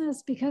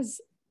consciousness,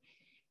 because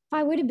if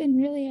I would have been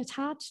really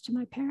attached to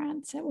my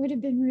parents, it would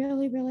have been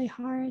really, really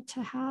hard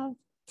to have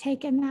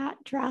taken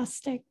that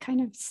drastic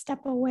kind of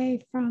step away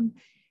from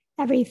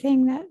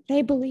everything that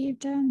they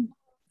believed in.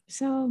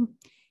 So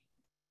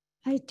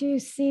I do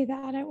see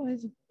that it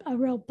was a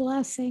real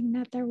blessing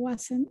that there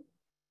wasn't,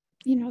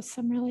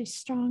 some really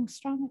strong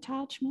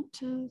attachment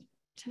to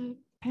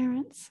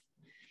parents.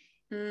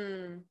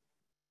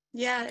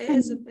 Yeah, it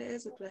is a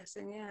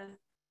blessing. Yeah.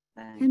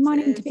 Thanks. And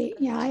wanting to be,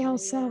 I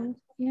also,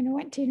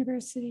 went to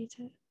university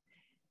to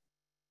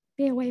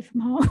be away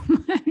from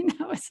home.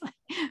 That was like,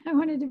 I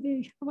wanted to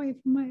be away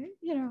from my,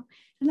 and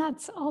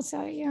that's also,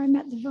 I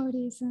met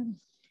devotees and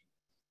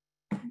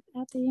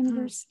at the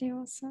university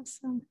also.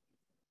 So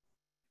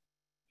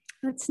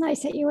it's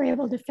nice that you were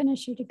able to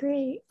finish your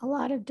degree. A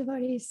lot of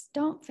devotees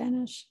don't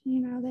finish,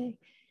 and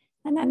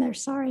then they're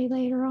sorry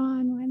later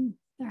on when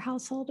they're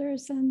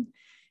householders and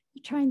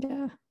trying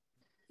to,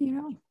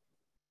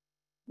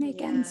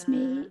 make ends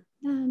meet.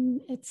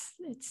 And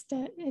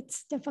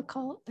it's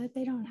difficult that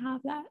they don't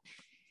have that.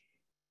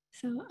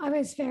 So I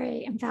was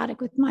very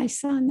emphatic with my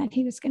son that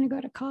he was going to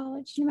go to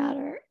college, no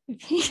matter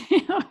if you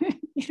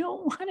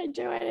don't want to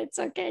do it, it's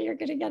okay. You're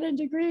going to get a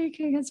degree,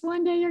 because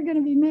one day you're going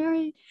to be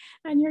married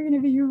and you're going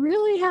to be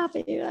really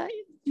happy that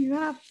you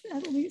have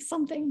at least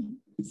some kind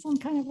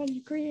of a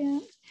degree in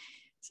it.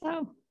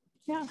 So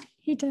yeah,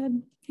 he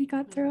did. He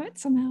got through it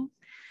somehow.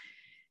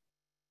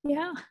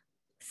 Yeah.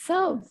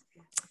 So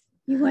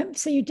you moved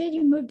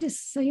to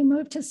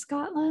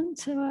Scotland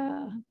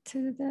to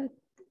the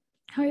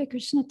Hare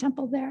Krishna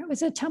temple there.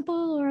 Was it a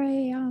temple or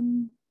a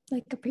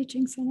like a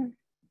preaching center?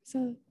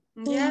 So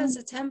it's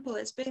a temple.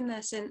 It's been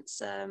there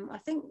since I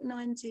think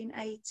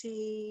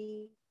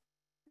 1980,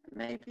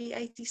 maybe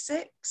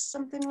 86,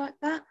 something like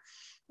that.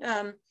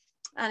 And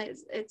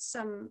it's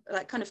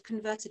like kind of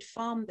converted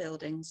farm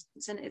buildings.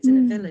 It's in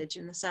a village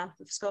in the south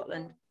of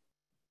Scotland.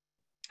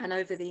 And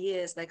over the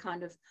years, they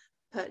kind of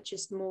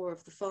purchased more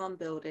of the farm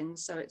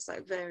buildings, so it's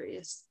like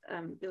various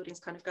buildings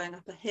kind of going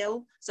up a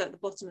hill. So at the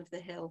bottom of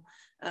the hill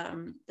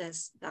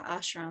there's the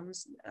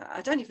ashrams.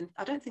 I don't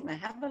think they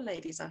have a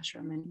ladies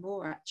ashram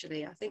anymore,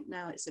 actually. I think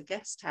now it's a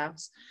guest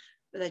house,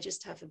 but they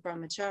just have a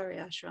brahmachari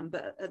ashram.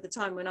 But at the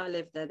time when I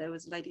lived there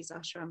was a ladies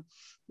ashram,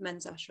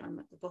 men's ashram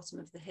at the bottom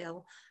of the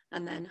hill,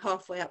 and then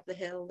halfway up the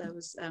hill there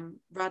was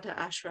Radha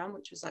ashram,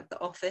 which was like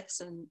the office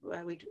and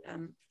where we'd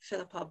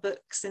fill up our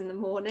books in the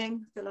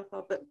morning, fill up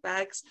our book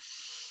bags.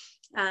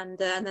 And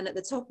then at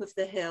the top of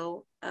the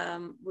hill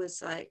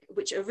was like,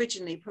 which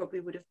originally probably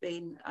would have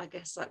been, I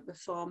guess, like the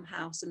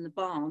farmhouse and the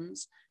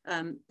barns.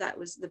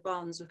 The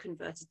barns were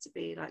converted to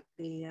be like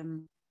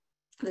the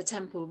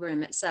temple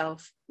room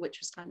itself, which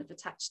was kind of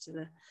attached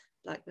to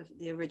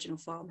the original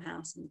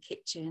farmhouse and the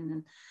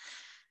kitchen.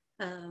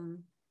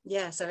 And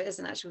so it is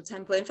an actual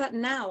temple. In fact,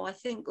 now I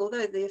think,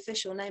 although the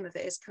official name of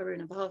it is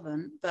Karuna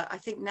Bhavan, but I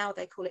think now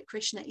they call it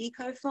Krishna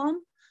Eco Farm,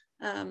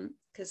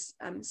 because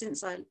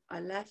since I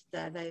left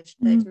there,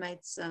 they've made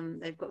some,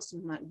 they've got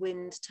some like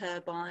wind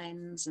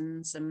turbines,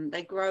 and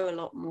they grow a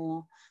lot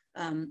more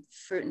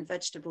fruit and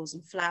vegetables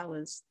and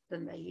flowers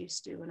than they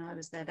used to when I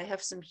was there. They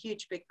have some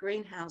huge big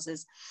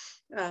greenhouses,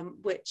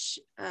 which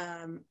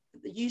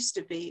used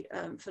to be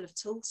full of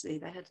tulsi.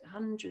 They had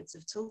hundreds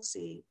of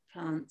tulsi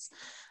plants,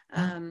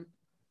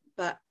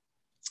 but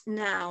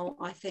now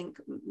I think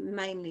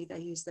mainly they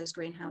use those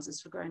greenhouses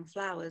for growing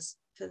flowers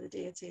for the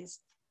deities.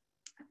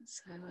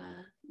 So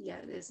yeah,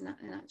 it is an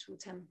actual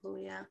temple.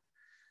 Yeah.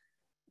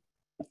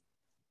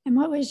 And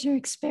what was your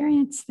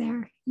experience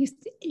there?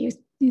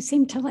 You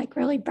seem to like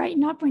really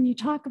brighten up when you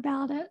talk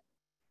about it.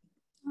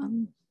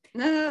 No,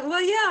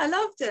 well, yeah, I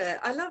loved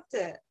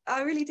it.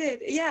 I really did.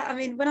 Yeah, I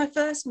mean, when I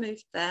first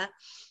moved there,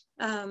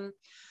 first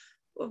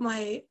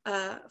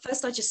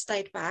I just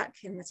stayed back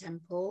in the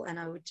temple, and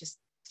I would just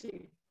do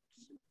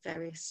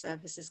various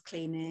services,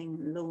 cleaning,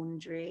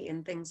 laundry,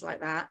 and things like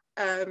that.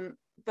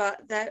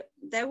 But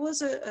there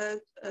was a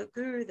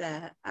guru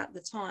there at the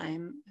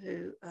time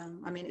who,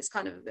 I mean, it's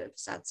kind of a bit of a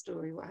sad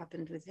story what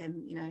happened with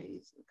him. You know,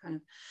 he kind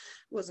of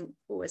wasn't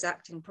always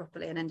acting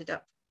properly and ended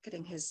up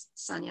getting his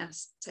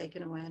sannyas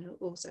taken away, and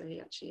also he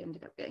actually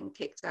ended up getting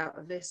kicked out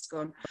of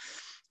ISKCON.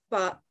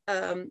 But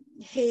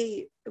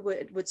he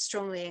would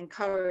strongly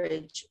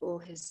encourage all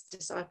his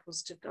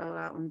disciples to go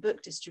out on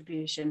book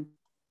distribution,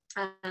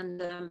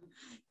 and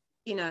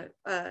you know,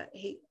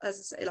 he,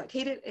 as I say, like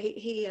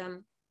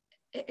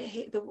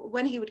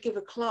when he would give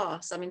a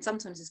class, I mean,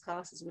 sometimes his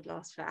classes would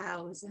last for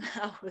hours and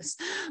hours,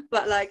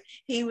 but like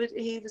he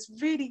was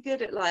really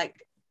good at, like,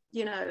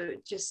 you know,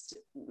 just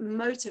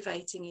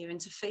motivating you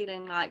into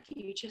feeling like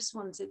you just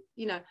wanted,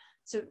 you know,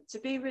 to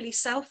be really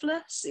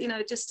selfless, you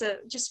know, just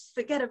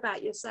forget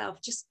about yourself,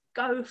 just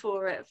go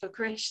for it for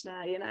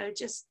Krishna, you know,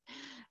 just,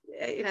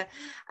 you know.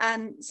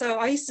 And so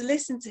I used to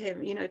listen to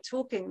him, you know,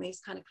 talking these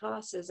kind of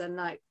classes, and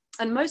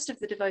most of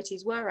the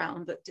devotees were out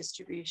on book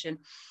distribution.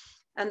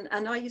 And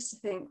I used to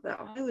think that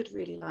I would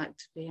really like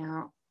to be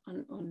out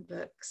on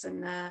books,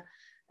 and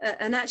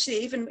actually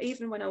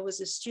even when I was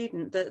a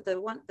student,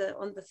 on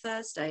the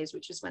Thursdays,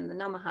 which was when the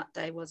Namahat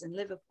day was in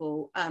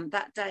Liverpool,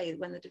 that day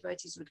when the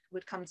devotees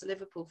would come to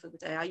Liverpool for the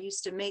day, I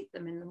used to meet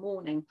them in the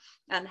morning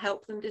and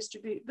help them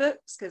distribute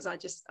books, because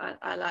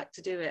I like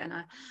to do it, and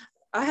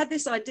I had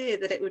this idea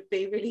that it would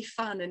be really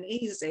fun and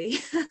easy,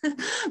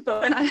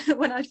 but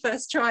when I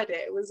first tried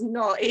it, it was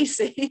not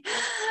easy.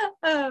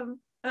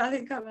 I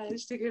think I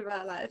managed to give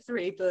out like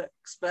 3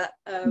 books, but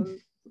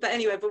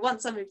anyway, but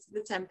once I moved to the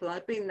temple,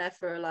 I'd been there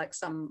for like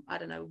some, I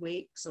don't know,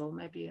 weeks, or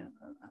maybe a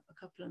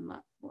couple of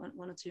months, 1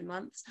 or 2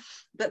 months.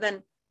 But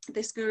then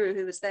this guru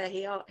who was there,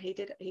 he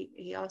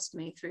asked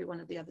me through one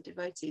of the other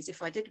devotees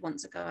if I did want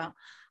to go out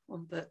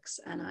on books,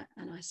 and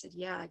I said,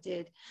 yeah, I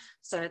did.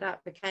 So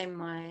that became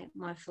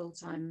my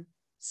full-time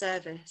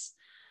service,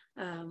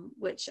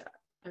 which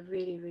I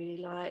really,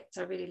 really liked.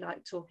 I really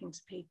liked talking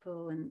to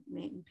people and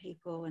meeting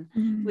people,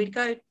 and we'd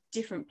go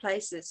different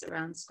places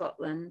around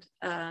Scotland.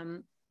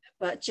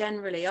 But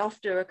generally,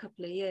 after a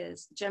couple of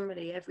years,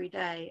 generally every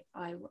day,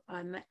 I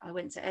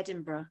went to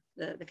Edinburgh,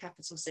 the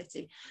capital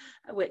city,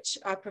 which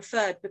I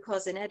preferred,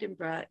 because in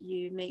Edinburgh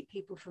you meet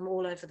people from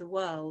all over the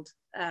world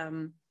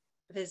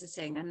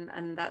visiting,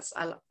 and that's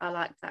I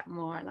like that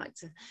more. I like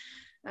to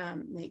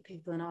meet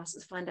people and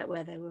find out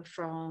where they were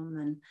from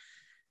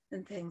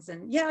and things.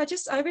 And yeah,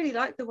 I really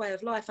liked the way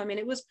of life. I mean,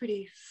 it was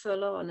pretty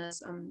full on,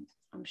 as I'm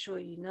sure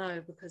you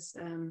know, because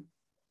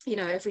you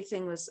know,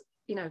 everything was,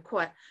 you know,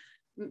 quite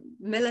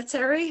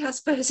military, I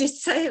suppose you'd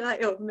say,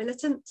 like, or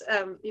militant.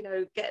 You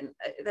know,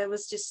 there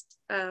was just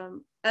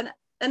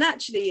and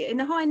actually, in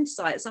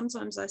hindsight,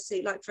 sometimes I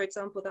see, like, for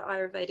example, the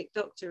Ayurvedic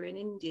doctor in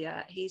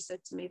India, he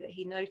said to me that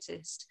he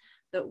noticed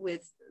that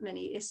with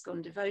many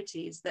ISKCON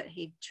devotees that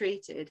he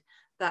treated,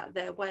 that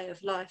their way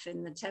of life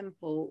in the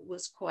temple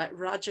was quite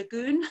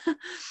Rajagun.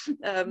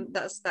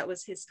 That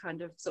was his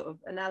kind of sort of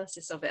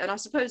analysis of it. And I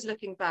suppose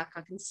looking back,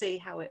 I can see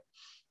how it,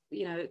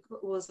 you know, it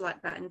was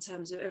like that in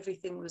terms of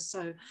everything was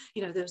so,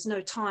 you know, there was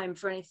no time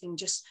for anything,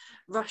 just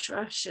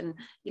rush, and,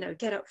 you know,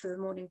 get up for the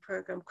morning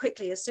program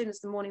quickly. As soon as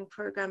the morning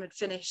program had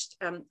finished,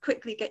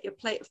 quickly get your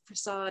plate of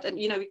prasad. And,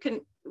 you know,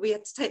 we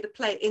had to take the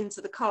plate into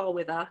the car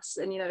with us,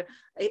 and, you know,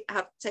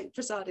 have to take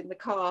prasad in the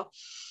car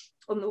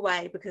on the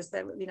way, because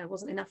there, you know,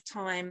 wasn't enough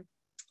time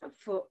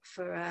for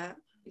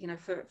you know,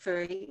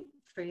 for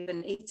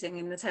even eating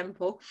in the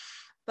temple.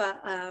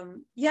 But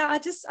yeah,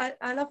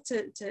 I love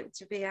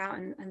to be out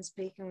and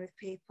speaking with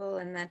people.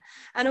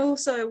 And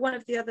also one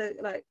of the other,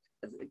 like,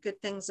 good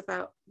things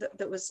about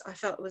that was, I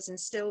felt was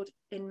instilled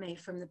in me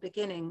from the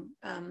beginning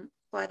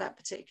by that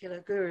particular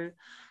guru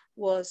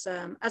was,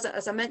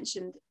 as I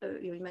mentioned,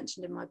 you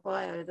mentioned in my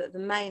bio, that the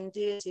main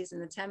deities in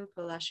the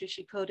temple are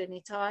Shushikoda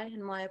Nitai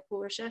and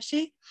Mayapura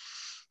Shashi.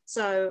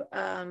 So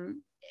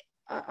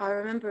I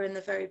remember in the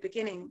very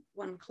beginning,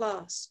 one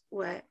class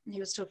where he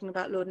was talking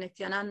about Lord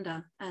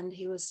Nityananda, and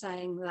he was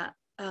saying that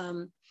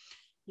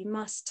you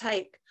must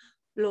take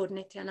Lord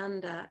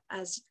Nityananda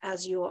as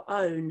your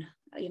own,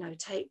 you know,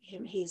 take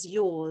him, he's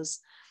yours.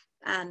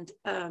 And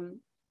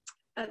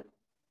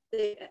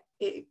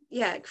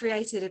it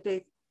created a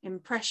big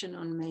impression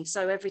on me.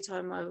 So every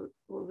time I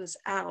was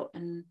out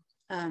and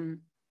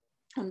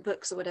on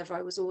books or whatever,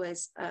 I was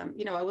always,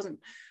 you know, I wasn't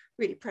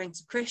really praying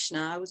to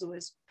Krishna, I was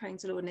always praying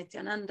to Lord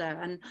Nityananda,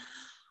 and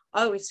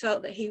I always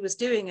felt that he was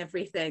doing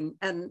everything,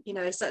 and, you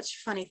know,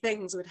 such funny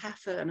things would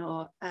happen,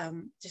 or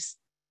just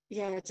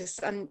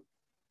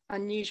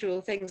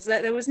unusual things.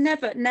 There was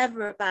never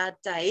a bad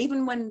day.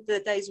 Even when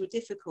the days were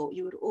difficult,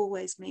 you would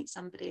always meet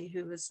somebody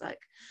who was like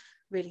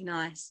really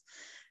nice.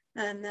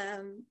 And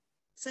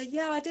so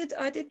yeah, I did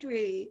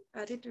really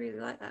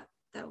like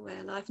that way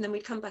of life. And then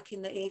we'd come back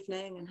in the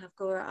evening and have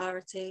Gora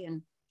Arati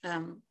and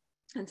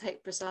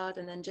take prasad,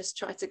 and then just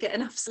try to get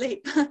enough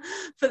sleep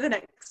for the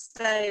next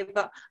day.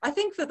 But I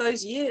think for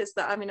those years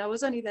that, I mean, I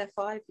was only there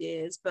 5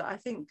 years, but I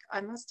think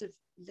I must have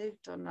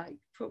lived on like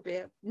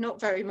probably not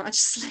very much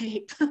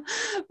sleep for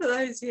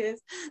those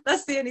years.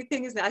 That's the only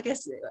thing, isn't it? I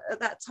guess at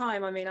that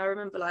time, I mean, I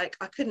remember like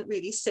I couldn't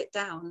really sit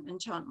down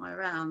and chant my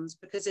rounds,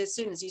 because as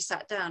soon as you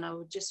sat down, I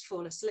would just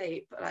fall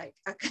asleep. Like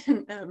I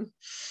couldn't,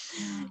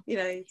 you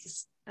know,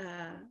 just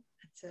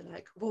to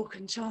like walk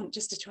and chant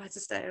just to try to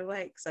stay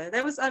awake. So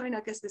there was, I mean, I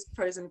guess there's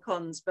pros and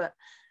cons, but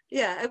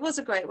yeah, it was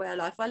a great way of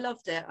life. I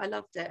loved it.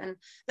 And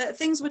that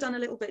things were done a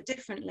little bit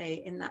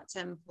differently in that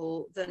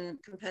temple than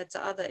compared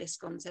to other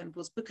ISKCON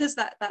temples, because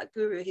that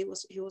guru, he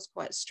was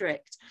quite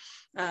strict.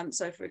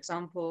 So for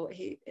example,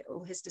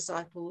 all his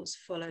disciples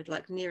followed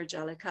like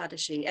Nirjal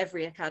Ekadashi.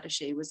 Every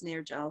Ekadashi was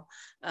Nirjal.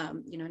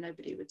 You know,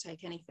 nobody would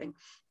take anything,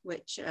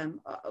 which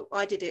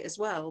I did it as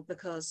well,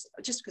 because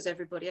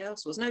everybody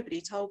else was.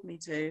 Nobody told me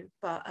to,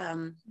 but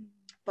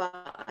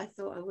I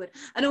thought I would.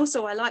 And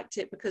also I liked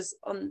it because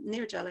on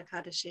Nirjala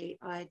Ekadashi,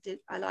 I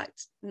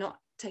liked not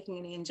taking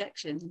any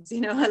injections.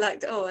 You know, I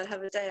liked, I'll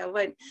have a day, I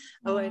won't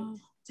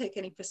take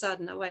any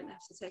prasad, and I won't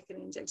have to take any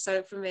injections.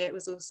 So for me, it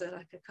was also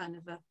like a kind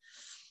of a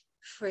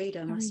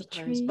freedom, I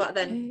suppose. But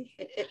then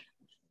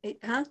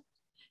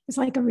it's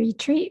like a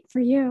retreat for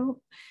you.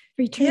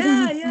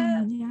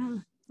 Yeah.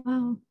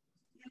 Wow.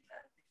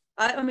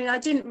 I mean, I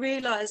didn't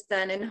realize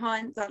then in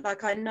hindsight,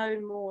 like I know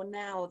more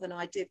now than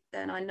I did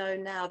then. I know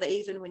now that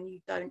even when you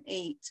don't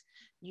eat,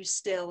 you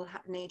still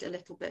need a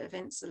little bit of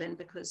insulin,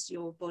 because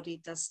your body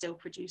does still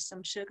produce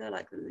some sugar,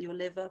 like your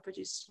liver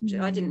produces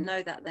sugar. I didn't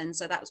know that then.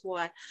 So that's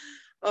why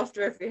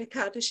after every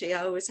Ekadashi,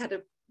 I always had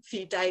a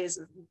few days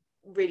of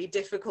really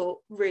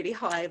difficult, really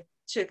high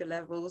sugar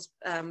levels.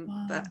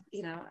 But,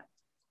 you know,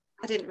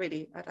 I didn't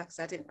really, like I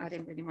said, I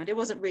didn't really mind. It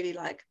wasn't really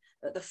like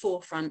at the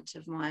forefront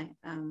of my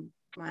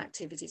my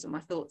activities or my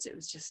thoughts. It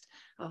was just,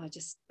 I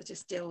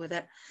just deal with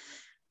it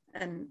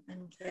and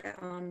get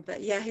on.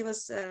 But yeah, he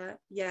was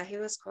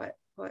quite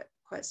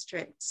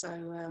strict. So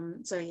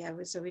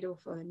we'd all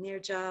follow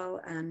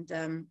Nirjal, and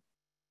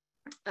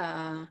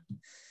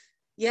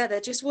there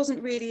just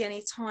wasn't really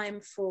any time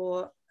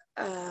for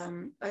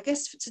I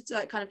guess to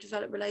like kind of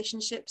develop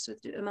relationships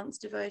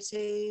amongst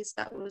devotees.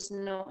 That was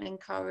not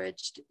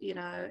encouraged. You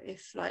know,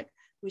 if like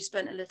we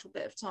spent a little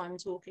bit of time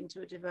talking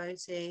to a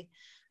devotee,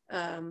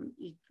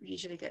 you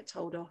usually get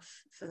told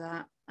off for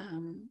that,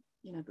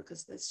 you know,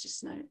 because there's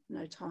just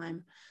no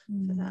time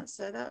for that.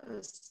 So that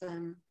was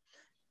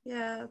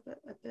but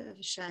a bit of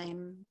a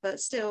shame, but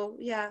still,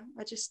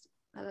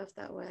 I love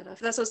that way of life.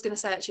 That's what I was going to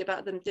say actually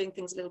about them doing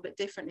things a little bit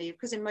differently,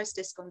 because in most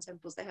ISKCON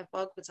temples they have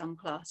Bhagavatam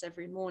class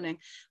every morning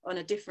on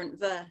a different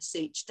verse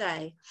each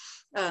day,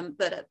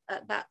 but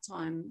at that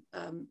time,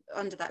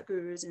 under that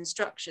guru's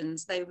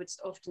instructions, they would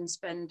often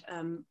spend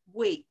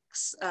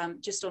weeks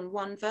just on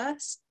one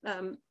verse.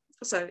 And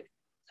I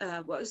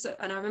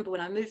remember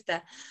when I moved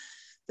there,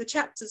 the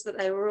chapters that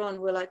they were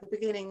on were like the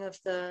beginning of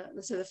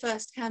the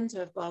first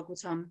canto of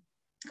Bhagavatam,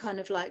 kind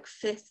of like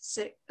fifth,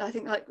 sixth, I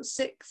think like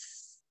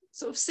sixth,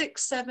 sort of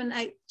 6, 7,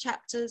 8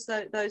 chapters,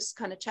 those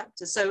kind of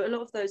chapters. So a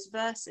lot of those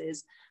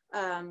verses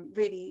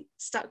really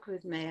stuck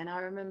with me. And I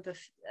remember,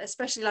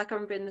 especially like I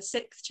remember in the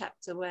 6th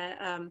chapter where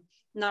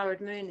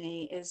Narad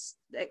Muni is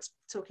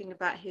talking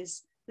about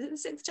his, the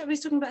 6th chapter,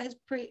 he's talking about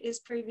his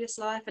previous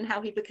life and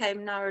how he became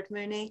Narad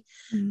Muni.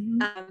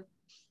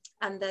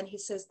 And then he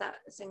sings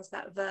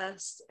that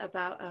verse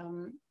about,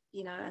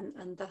 you know,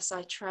 and thus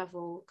I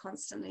travel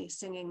constantly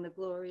singing the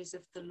glories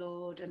of the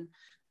Lord, and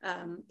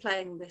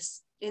playing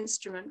this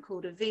instrument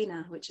called a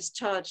veena, which is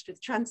charged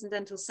with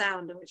transcendental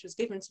sound, and which was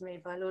given to me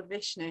by Lord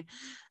Vishnu.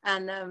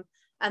 And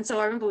so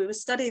I remember we were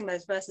studying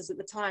those verses at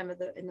the time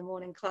in the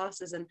morning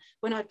classes, and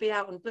when I'd be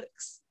out on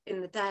books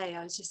in the day,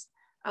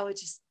 I would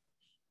just,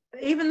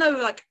 even though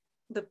like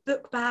the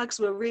book bags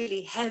were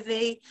really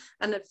heavy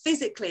and that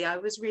physically I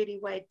was really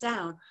weighed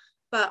down,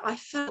 but I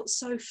felt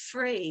so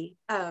free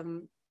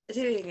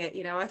doing it.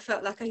 You know, I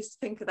felt like I used to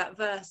think of that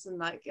verse and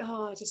like,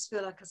 I just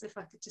feel like as if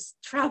I could just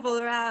travel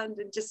around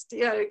and just,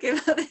 you know,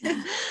 give up.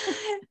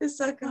 It's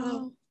like,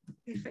 it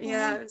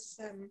was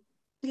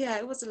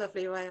it was a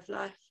lovely way of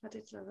life. I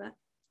did love it.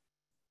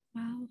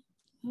 Wow.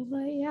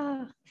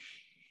 Well,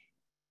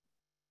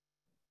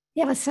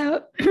 Yeah,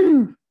 so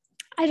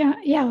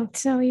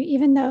so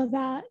even though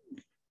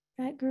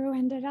that guru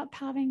ended up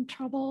having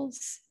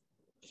troubles,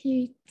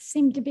 he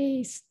seemed to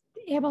be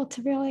able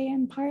to really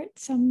impart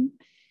some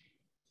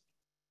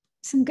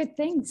good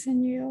things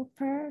in you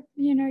for,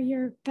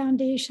 your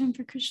foundation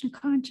for Krishna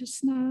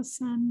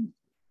consciousness, and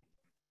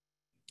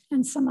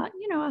some,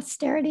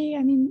 austerity.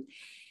 I mean,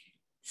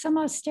 some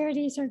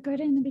austerities are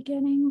good in the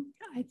beginning.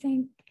 I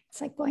think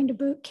it's like going to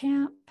boot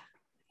camp,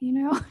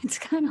 it's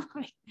kind of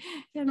like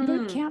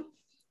boot camp.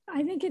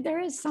 I think there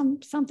is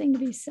something to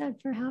be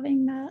said for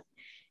having that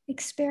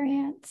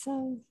experience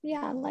of,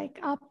 like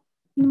up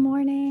in the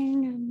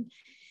morning and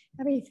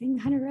everything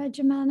kind of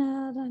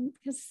regimented. And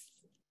because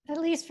at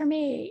least for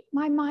me,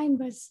 my mind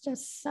was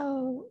just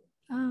so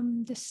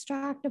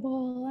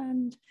distractible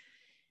and,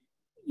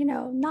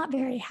 not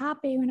very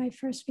happy when I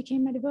first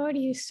became a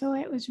devotee. So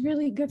it was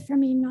really good for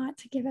me not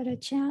to give it a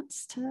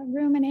chance to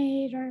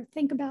ruminate or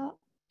think about,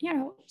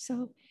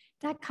 so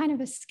that kind of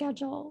a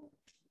schedule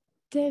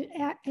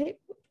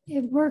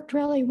it worked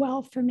really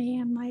well for me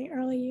in my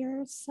early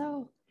years.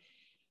 So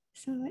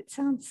it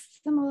sounds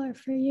similar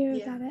for you,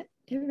 that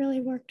it really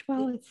worked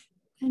well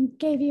and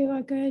gave you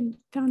a good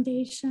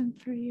foundation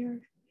for your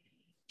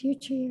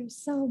future years.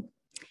 So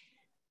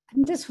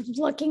I'm just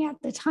looking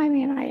at the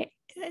timing, and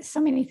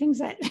so many things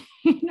that,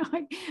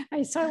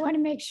 I sort of want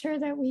to make sure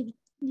that we,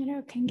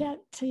 can get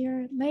to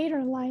your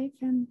later life.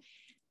 And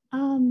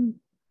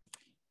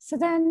so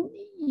then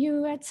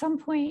you, at some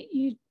point,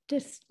 you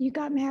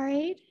got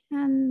married,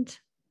 and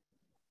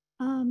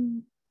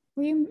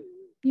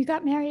you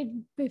got married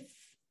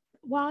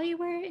while you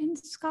were in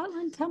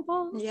Scotland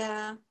Temple?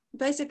 Yeah.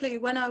 Basically,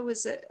 when I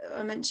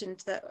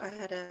mentioned that I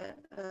had a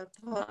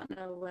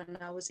partner when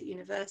I was at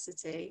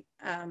university,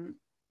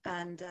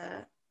 and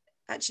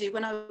actually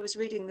when I was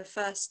reading that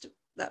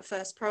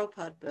first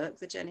Prabhupada book,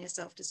 The Journey of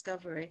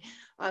Self-Discovery,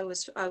 I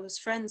was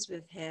friends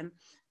with him,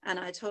 and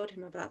I told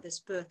him about this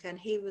book. And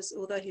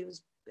although he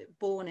was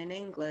born in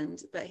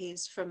England, but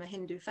he's from a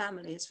Hindu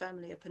family. His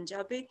family are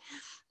Punjabi,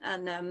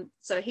 and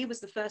so he was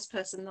the first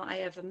person that I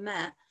ever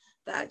met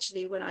that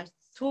actually, when I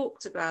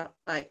talked about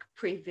like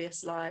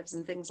previous lives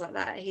and things like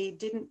that, he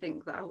didn't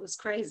think that I was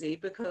crazy,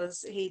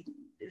 because he'd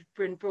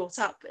been brought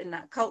up in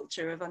that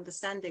culture of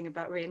understanding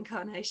about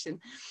reincarnation.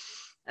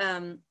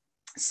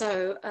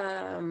 So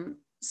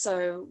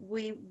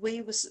we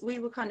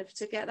were kind of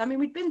together. I mean,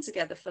 we'd been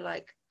together for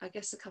like, I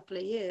guess, a couple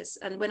of years.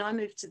 And when I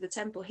moved to the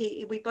temple,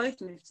 we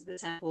both moved to the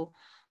temple,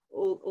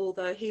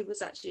 although he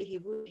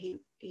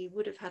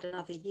would have had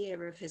another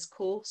year of his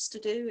course to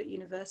do at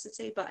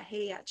university, but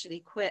he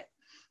actually quit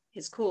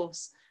his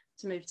course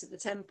to move to the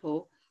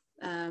temple,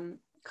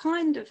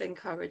 kind of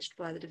encouraged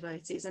by the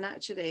devotees. And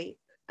actually,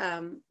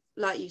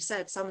 like you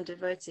said, some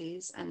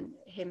devotees, and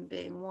him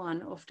being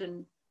one,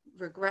 often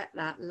regret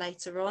that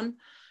later on.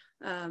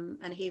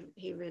 And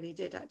he really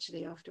did,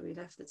 actually, after we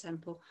left the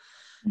temple.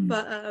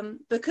 But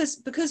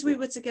because we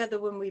were together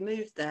when we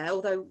moved there,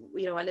 although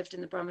I lived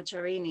in the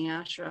Brahmacharini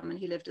ashram and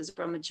he lived as a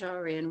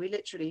brahmachari, and we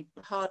literally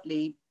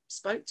hardly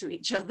spoke to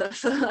each other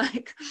for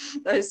like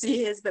those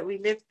years that we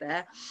lived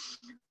there.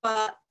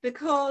 But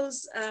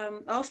because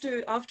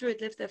after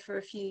I'd lived there for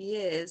a few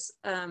years,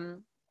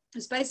 it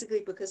was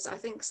basically because I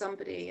think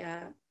somebody,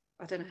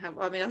 I don't know how,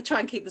 I mean, I'll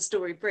try and keep the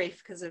story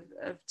brief because of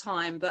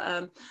time,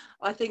 but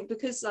I think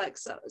because like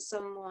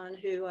someone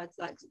who I'd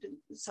like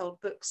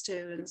sold books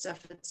to and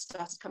stuff had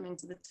started coming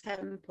to the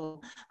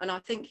temple, and I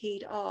think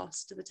he'd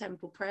asked the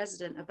temple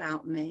president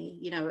about me,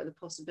 at the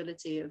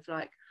possibility of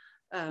like,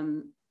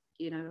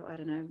 I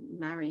don't know,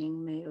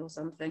 marrying me or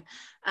something.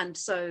 And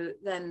so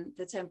then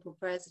the temple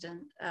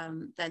president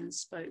then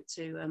spoke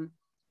to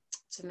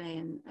me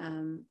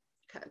and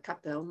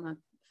Kapil, my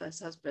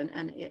first husband,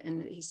 and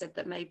he said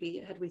that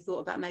maybe had we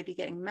thought about maybe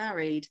getting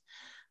married.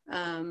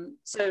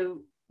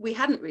 So we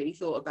hadn't really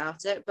thought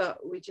about it,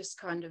 but we just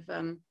kind of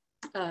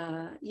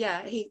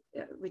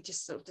we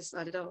just sort of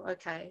decided, oh,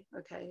 okay,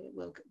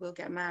 we'll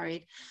get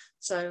married.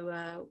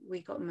 So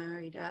we got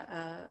married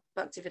at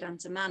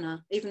Bhaktivedanta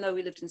Manor, even though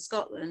we lived in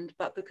Scotland,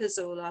 but because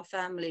all our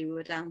family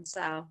were down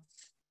south,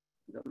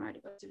 we got married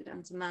at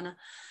Bhaktivedanta Manor.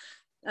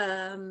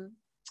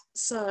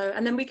 So,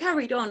 and then we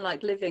carried on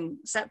like living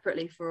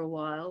separately for a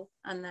while,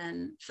 and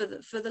then for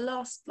the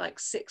last like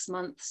 6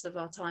 months of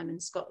our time in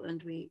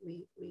Scotland,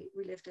 we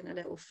lived in a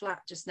little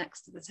flat just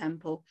next to the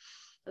temple,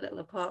 a little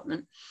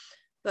apartment.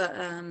 But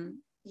and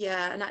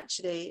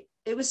actually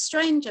it was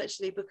strange,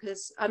 actually,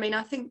 because I mean,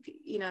 I think,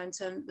 in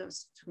terms, I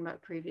was talking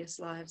about previous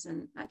lives,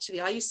 and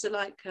actually I used to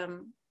like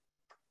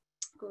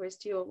glories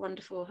to your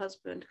wonderful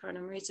husband,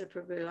 Karnamrita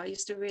Prabhu. I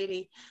used to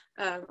really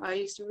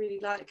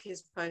like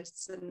his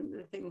posts and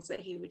the things that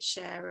he would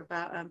share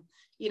about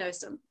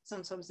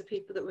sometimes the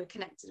people that we're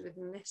connected with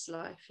in this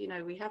life,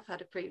 we have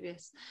had a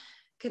previous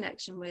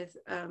connection with,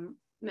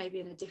 maybe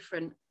in a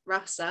different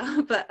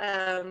rasa, but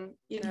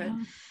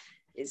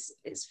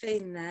it's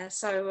been there.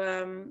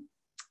 So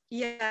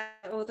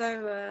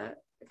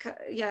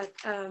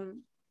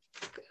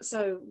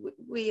so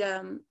we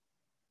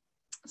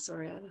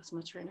sorry, I lost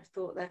my train of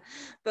thought there,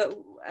 but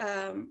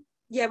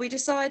yeah, we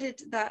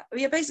decided that,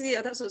 yeah, basically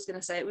that's what I was going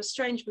to say. It was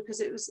strange because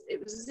it was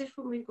as if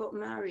when we got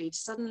married,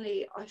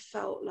 suddenly I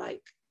felt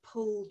like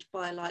pulled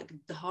by like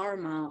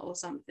dharma or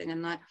something.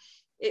 And like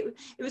it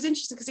was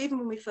interesting because even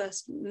when we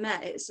first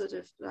met, it sort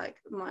of like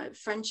my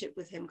friendship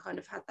with him kind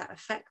of had that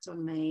effect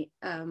on me,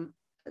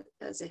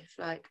 as if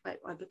like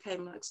I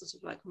became like sort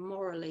of like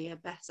morally a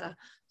better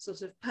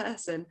sort of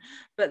person.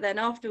 But then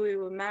after we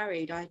were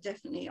married, I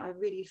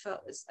really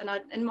felt this, and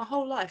in my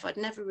whole life I'd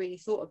never really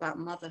thought about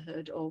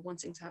motherhood or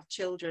wanting to have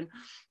children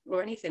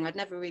or anything. I'd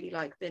never really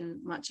like been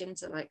much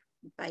into like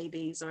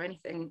babies or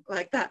anything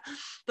like that,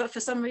 but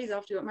for some reason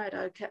after we got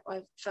married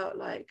I felt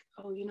like,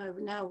 oh, you know,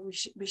 now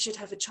we should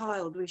have a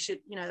child, we should,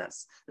 you know,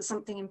 that's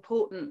something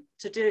important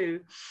to do.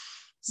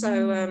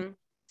 So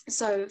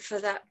so for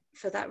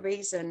that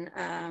reason,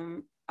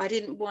 I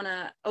didn't want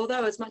to,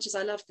 although as much as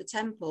I loved the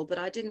temple, but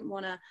I didn't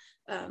want to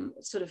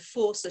sort of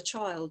force a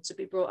child to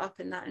be brought up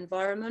in that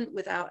environment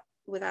without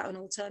an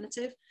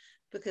alternative,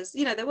 because,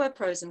 you know, there were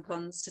pros and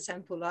cons to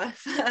temple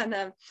life.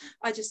 And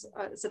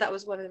so that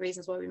was one of the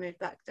reasons why we moved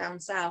back down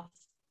south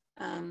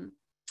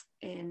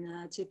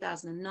in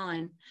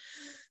 2009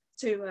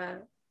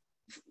 to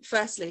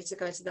firstly to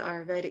go to the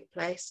Ayurvedic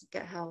place,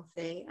 get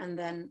healthy, and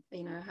then,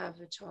 you know, have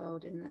a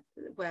child in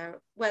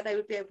where they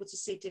would be able to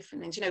see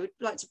different things. You know, we'd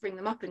like to bring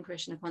them up in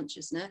Krishna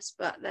consciousness,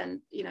 but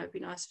then, you know, it'd be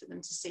nice for them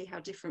to see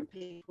how different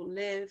people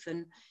live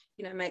and,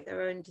 you know, make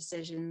their own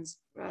decisions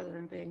rather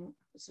than being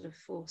sort of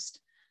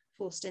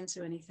forced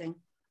into anything.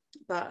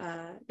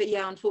 But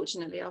yeah,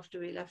 unfortunately, after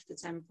we left the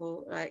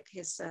temple, like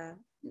his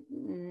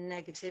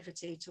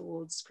negativity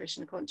towards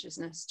Krishna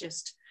consciousness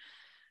just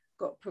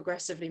got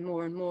progressively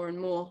more and more and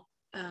more.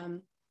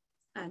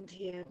 And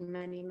he had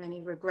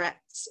many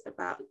regrets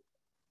about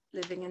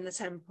living in the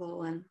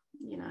temple, and,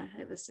 you know,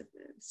 it was a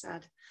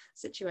sad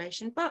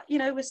situation, but, you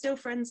know, we're still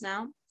friends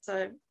now.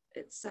 So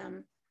it's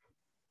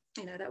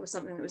you know, that was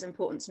something that was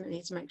important to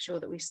me, to make sure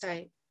that we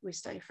stay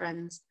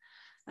friends,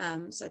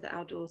 so that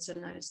our daughter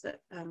knows that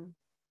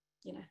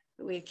you know,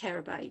 that we care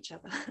about each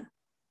other.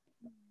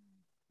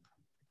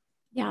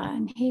 Yeah,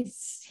 and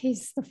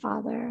he's the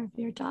father of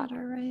your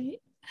daughter, right?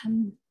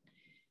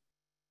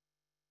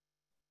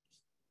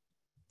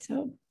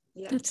 So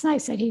yeah, it's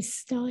nice that he's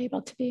still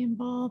able to be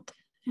involved,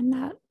 and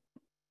that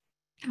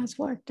has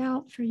worked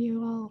out for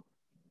you all.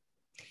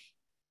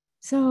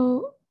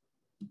 So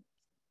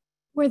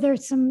were there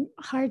some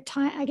hard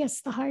time, I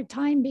guess the hard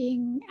time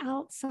being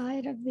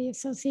outside of the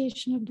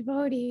association of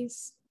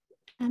devotees,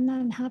 and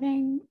then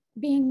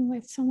being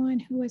with someone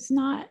who was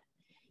not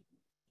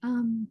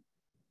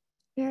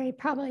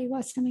probably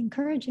wasn't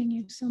encouraging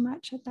you so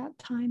much at that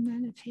time,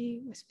 then, if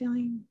he was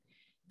feeling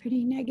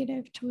pretty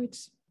negative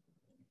towards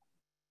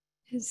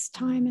his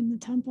time in the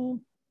temple.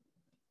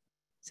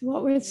 So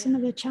what were some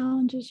of the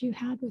challenges you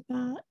had with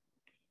that?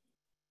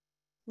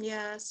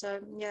 Yeah, so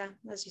yeah,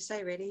 as you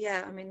say, really,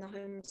 yeah, I mean, the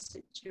home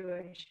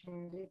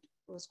situation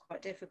was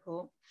quite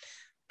difficult,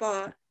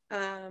 but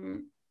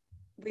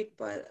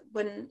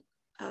when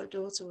our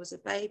daughter was a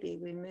baby,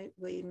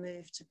 we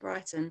moved to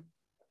Brighton,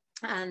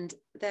 and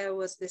there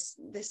was this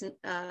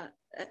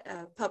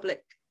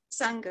public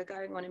Sangha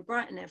going on in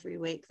Brighton every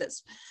week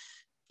that's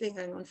been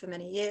going on for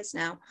many years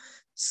now.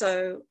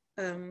 So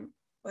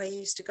I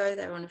used to go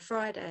there on a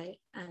Friday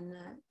and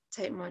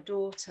take my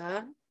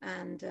daughter,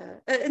 and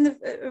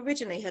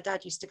originally her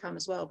dad used to come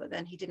as well, but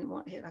then he didn't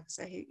want, like I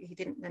say, he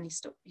didn't, then he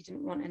stopped. He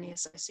didn't want any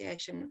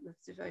association with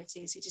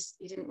devotees.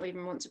 He didn't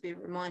even want to be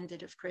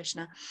reminded of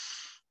Krishna.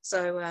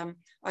 So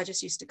I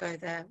just used to go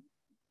there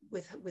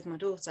with my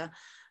daughter.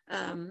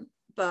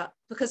 But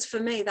because for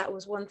me, that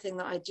was one thing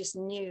that I just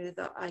knew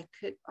that I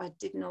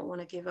did not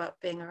want to give up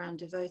being around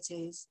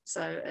devotees.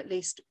 So at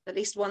least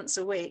once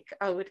a week,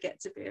 I would get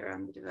to be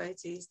around the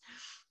devotees.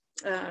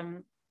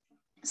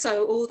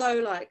 So although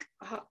like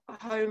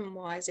home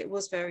wise, it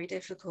was very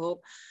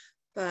difficult,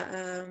 but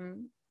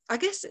I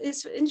guess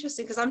it's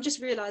interesting because I'm just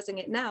realizing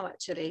it now,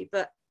 actually,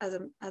 but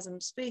as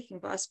I'm speaking,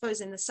 but I suppose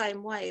in the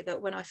same way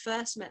that when I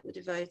first met the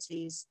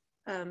devotees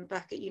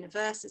back at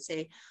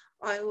university,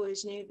 I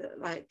always knew that,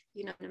 like,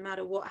 you know, no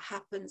matter what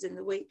happens in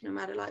the week, no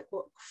matter like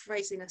what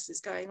craziness is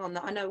going on,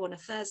 that I know on a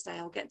Thursday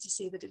I'll get to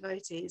see the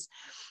devotees,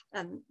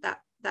 and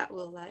that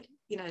will, like,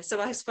 you know, so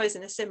I suppose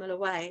in a similar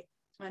way,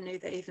 I knew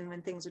that even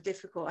when things were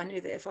difficult, I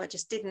knew that if I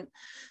just didn't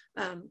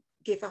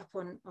give up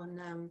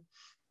on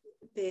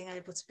being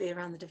able to be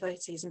around the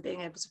devotees and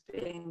being able to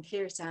be in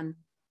Kirtan,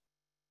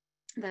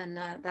 then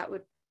that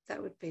would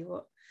be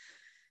what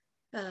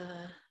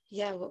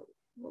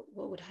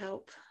would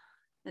help.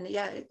 And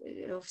yeah,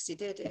 it obviously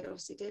did. It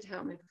obviously did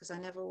help me, because I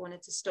never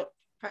wanted to stop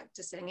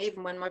practicing,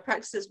 even when my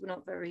practices were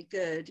not very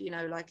good. You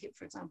know, like,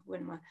 for example,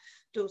 when my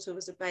daughter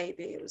was a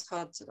baby, it was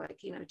hard to, like,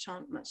 you know,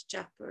 chant much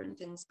japa and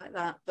things like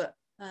that. But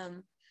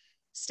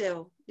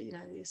still, you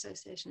know, the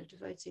association of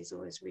devotees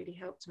always really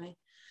helped me.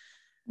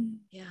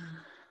 Yeah.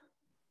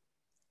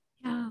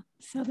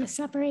 So the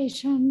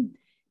separation,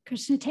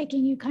 Krishna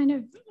taking you kind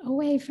of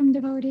away from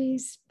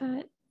devotees,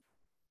 but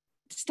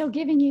still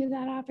giving you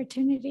that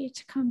opportunity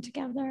to come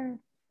together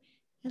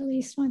at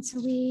least once a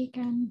week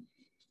and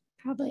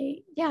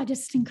probably, yeah,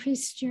 just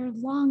increased your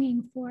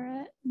longing for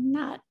it. And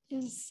that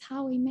is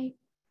how we make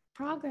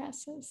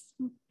progress, is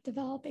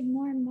developing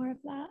more and more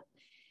of that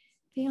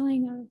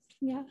feeling of,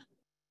 yeah,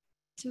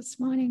 just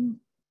wanting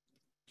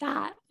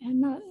that.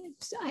 And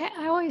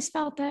I always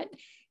felt that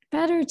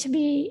better to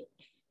be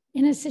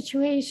in a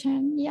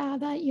situation, yeah,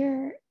 that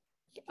you're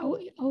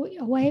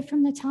away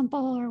from the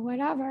temple or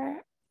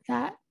whatever,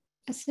 that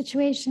a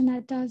situation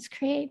that does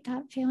create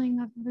that feeling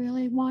of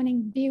really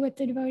wanting to be with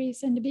the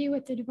devotees and to be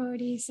with the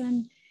devotees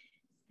and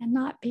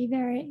not be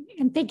very,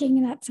 and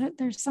thinking that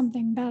there's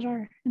something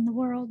better in the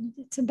world.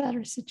 It's a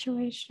better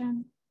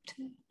situation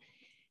to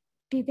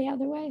be the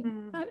other way.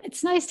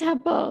 It's nice to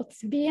have both,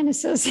 to be in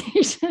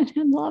association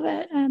and love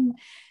it.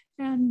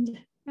 And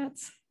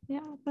that's,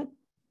 yeah, but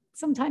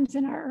sometimes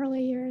in our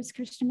early years,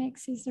 Krishna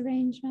makes these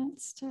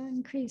arrangements to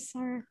increase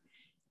our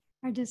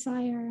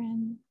desire.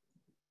 And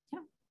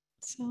yeah,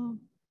 so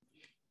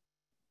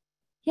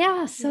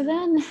yeah, so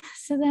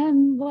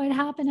then what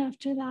happened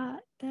after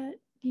that? That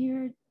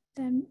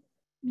then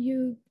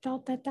you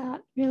felt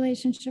that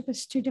relationship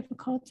was too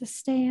difficult to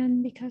stay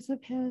in because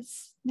of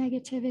his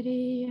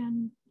negativity.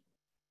 And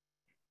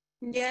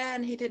yeah,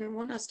 and he didn't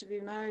want us to be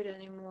married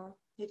anymore.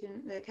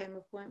 There came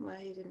a point where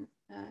he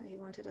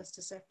wanted us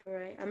to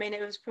separate. I mean,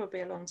 it was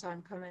probably a long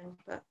time coming,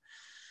 but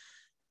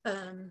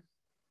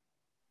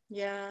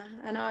yeah,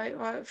 and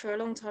I for a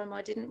long time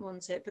I didn't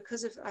want it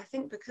because of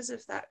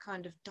that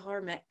kind of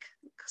dharmic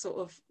sort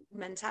of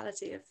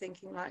mentality of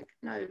thinking like,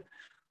 no,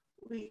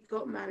 we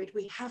got married,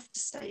 we have to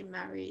stay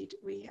married,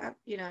 we have,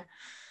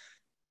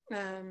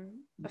 I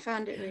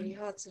found it really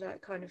hard to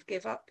like kind of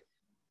give up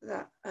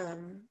that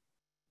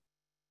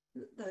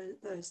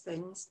those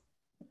things,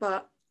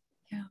 but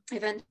yeah,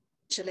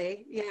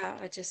 eventually, yeah,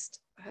 I had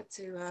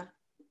to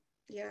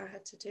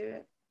do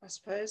it, I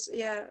suppose.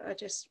 Yeah, I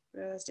just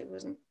realized it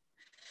wasn't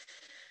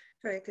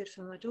very good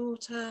for my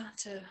daughter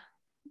to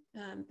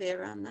be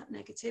around that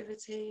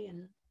negativity,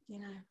 and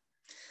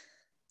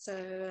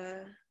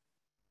so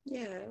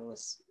yeah, it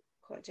was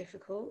quite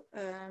difficult.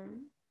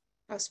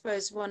 I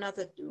suppose one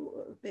other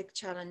big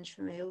challenge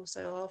for me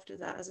also after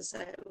that, as I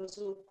say, it was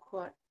all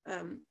quite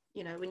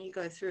when you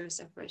go through a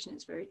separation,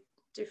 it's very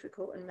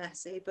difficult and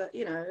messy, but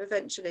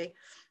eventually,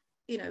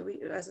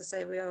 we, as I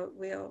say, we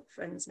are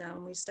friends now,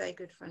 and we stay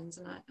good friends,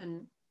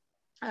 and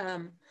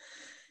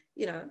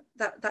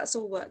that's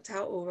all worked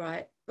out all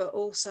right. But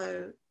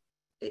also,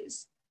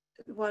 it's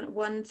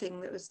one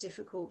thing that was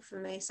difficult for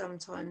me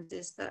sometimes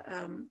is that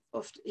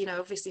often,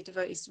 obviously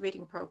devotees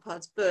reading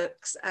Prabhupada's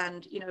books,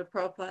 and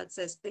Prabhupada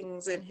says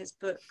things in his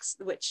books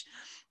which,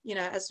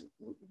 as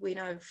we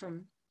know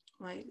from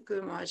my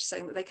Guru Maharaj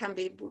saying, that they can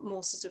be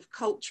more sort of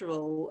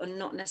cultural and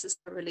not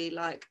necessarily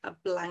like a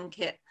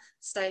blanket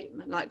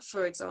statement. Like,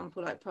 for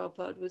example, like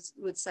Prabhupada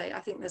would say, I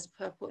think there's a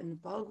purport in the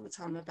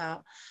Bhagavatam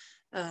about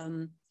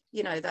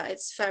that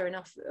it's fair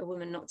enough for a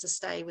woman not to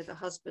stay with a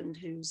husband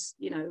who's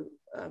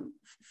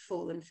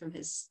fallen from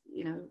his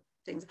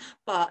things,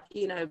 but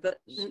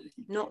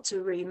not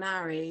to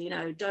remarry,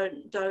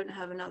 don't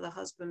have another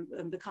husband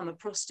and become a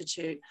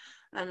prostitute.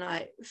 And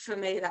like, for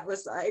me, that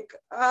was like,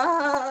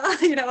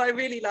 I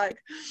really like,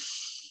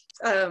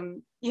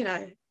 I've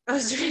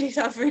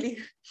really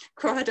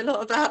cried a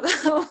lot about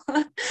that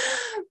one.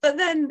 But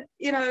then,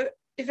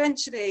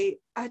 eventually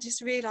I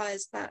just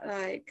realized that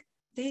like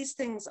these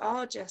things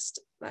are just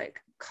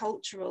like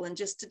cultural and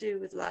just to do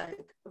with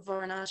like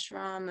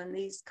varnashram and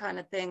these kind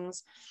of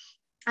things.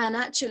 And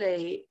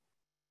actually,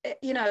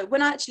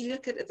 when I actually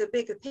look at the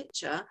bigger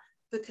picture,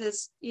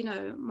 because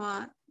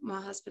my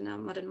husband now,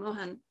 Madan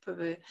Mohan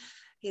Prabhu,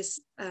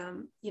 he's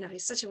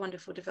he's such a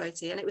wonderful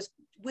devotee, and it was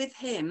with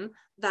him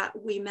that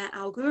we met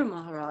our Guru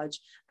Maharaj.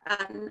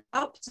 And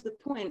up to the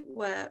point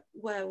where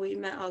we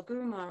met our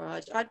Guru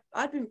Maharaj,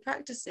 I'd been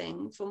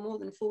practicing for more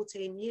than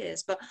 14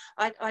 years, but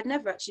I'd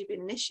never actually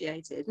been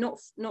initiated, not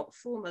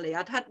formally.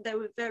 There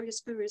were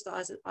various gurus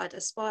that I'd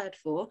aspired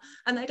for,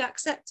 and they'd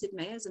accepted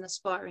me as an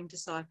aspiring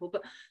disciple,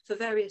 but for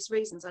various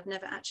reasons I'd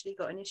never actually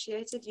got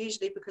initiated,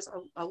 usually because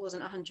I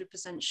wasn't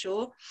 100%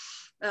 sure.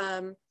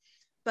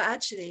 But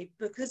actually,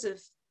 because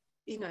of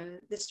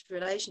this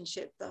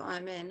relationship that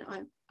I'm in,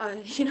 I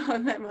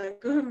met my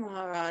Guru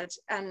Maharaj,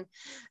 and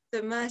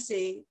the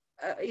mercy,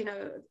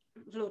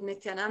 Lord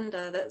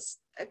Nityananda that's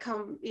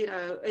come,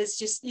 is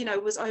just,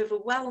 was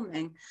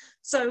overwhelming.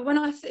 So when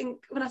I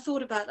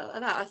thought about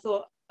that, I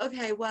thought,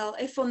 okay, well,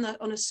 if on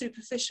a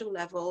superficial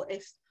level,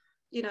 if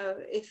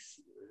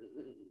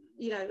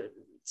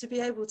to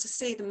be able to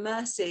see the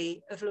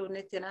mercy of Lord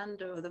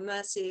Nityananda or the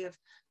mercy of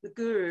the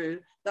Guru,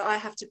 that I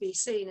have to be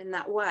seen in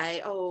that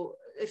way, oh,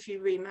 if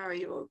you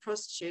remarry or a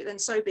prostitute, then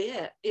so be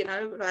it,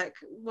 like,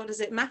 what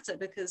does it matter?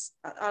 Because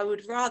I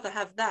would rather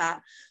have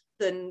that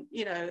than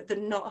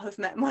not have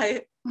met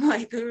my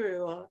Guru,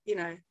 or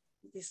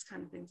these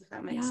kind of things, if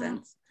that makes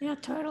sense. Yeah,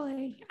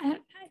 totally.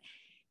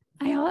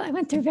 I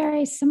went through a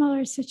very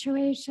similar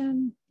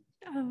situation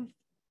of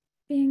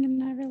being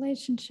in a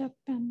relationship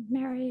and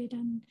married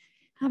and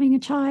having a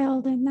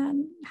child, and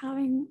then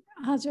having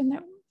a husband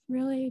that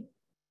really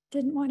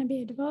didn't want to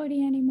be a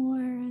devotee anymore.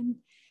 And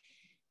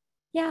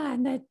yeah,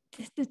 and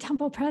the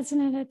temple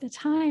president at the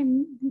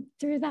time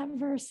threw that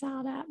verse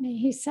out at me.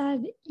 He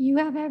said,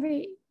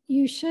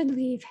 you should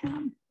leave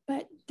him,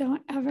 but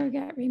don't ever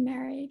get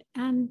remarried.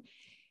 And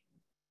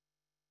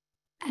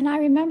I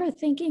remember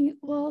thinking,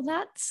 well,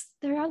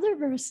 there are other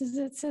verses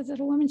that says that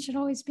a woman should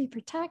always be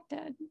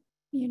protected,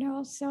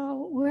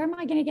 so where am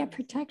I going to get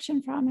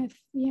protection from if,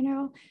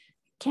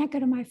 can't go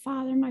to my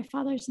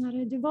father's not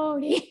a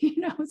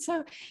devotee,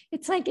 so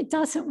it's like, it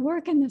doesn't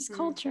work in this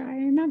culture. I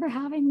remember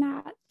having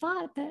that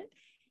thought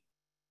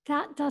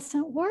that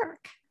doesn't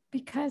work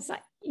because,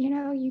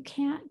 you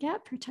can't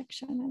get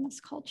protection in this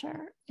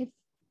culture if,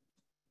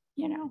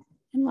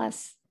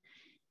 unless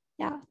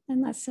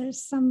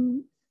there's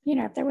some,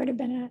 if there would have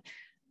been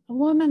a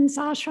woman's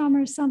ashram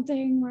or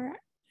something where,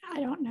 I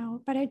don't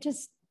know, but it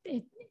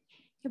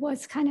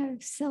was kind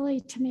of silly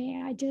to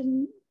me. I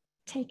didn't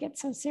take it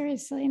so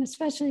seriously. And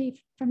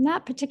especially from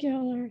that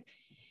particular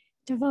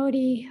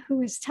devotee who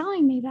was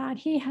telling me that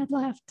he had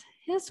left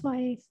his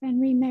wife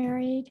and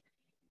remarried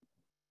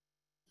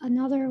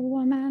another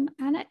woman.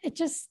 And it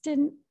just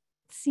didn't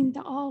seem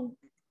to all,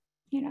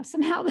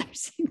 somehow there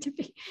seemed to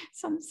be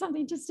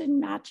something just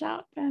didn't match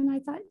up. And I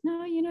thought,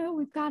 no,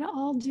 we've got to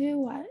all do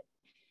what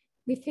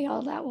we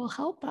feel that will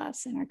help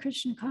us in our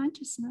Krishna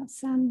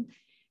consciousness. And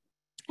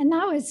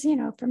that was,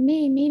 for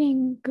me,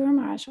 meeting Guru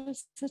Maharaj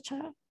was such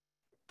a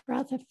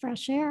breath of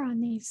fresh air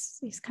on these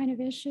kind of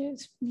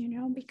issues,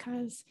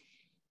 because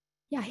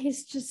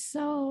he's just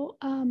so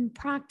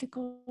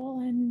practical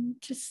and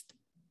just,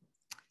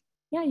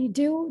 you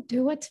do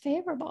what's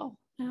favorable.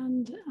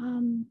 And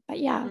but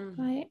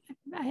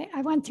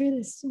I went through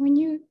this when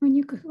you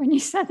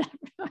said that.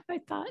 I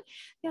thought,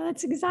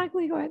 that's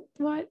exactly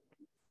what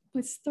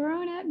was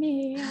thrown at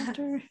me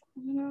after,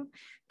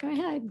 go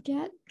ahead,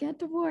 get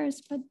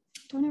divorced, but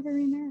don't ever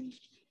remarry.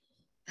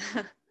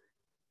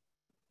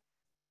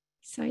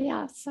 So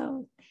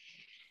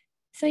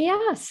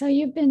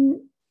you've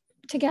been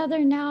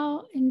together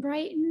now in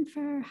Brighton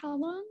for how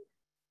long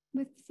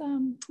with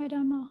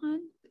Madan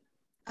Mohan?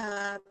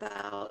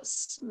 About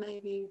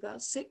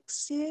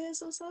 6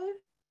 years or so.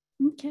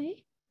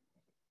 Okay.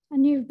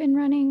 And you've been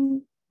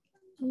running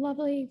a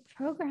lovely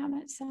program,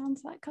 it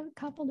sounds like, a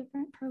couple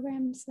different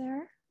programs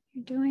there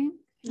you're doing.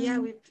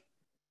 We've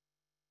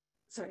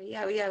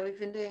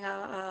been doing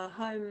our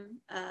home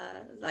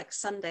like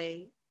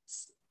Sunday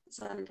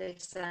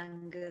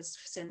sanghas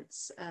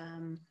since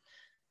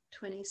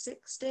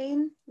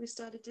 2016. We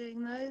started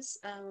doing those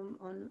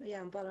on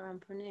Balaram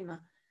Purnima.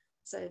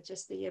 So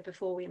just the year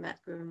before we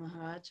met Guru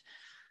Maharaj,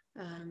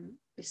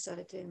 we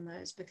started doing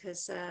those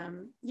because,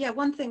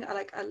 one thing I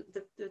like,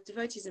 the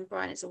devotees in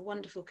Brighton, it's a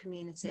wonderful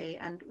community.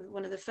 And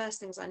one of the first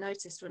things I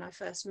noticed when I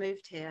first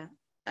moved here,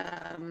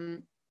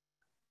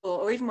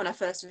 or even when I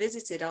first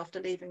visited after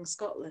leaving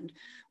Scotland,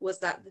 was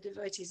that the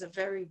devotees are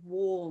very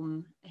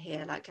warm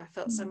here. Like I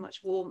felt so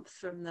much warmth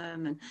from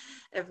them, and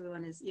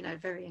everyone is,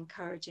 very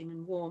encouraging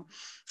and warm.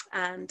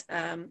 And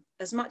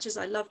as much as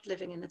I loved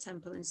living in the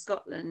temple in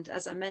Scotland,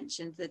 as I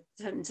mentioned, that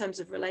in terms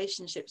of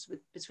relationships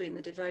between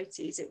the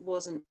devotees, it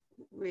wasn't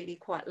really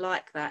quite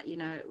like that.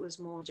 It was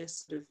more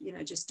just sort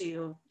of, just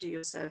do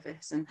your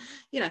service, and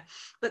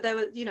but there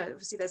were,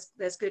 obviously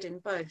there's good in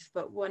both.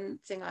 But one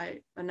thing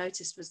I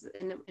noticed was that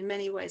in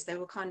many ways they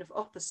were kind of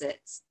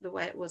opposites, the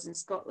way it was in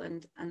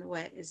Scotland and the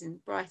way it is in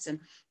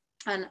Brighton.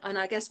 And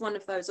I guess one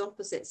of those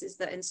opposites is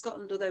that in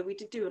Scotland, although we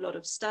did do a lot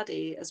of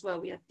study as well,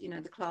 we had,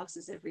 the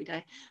classes every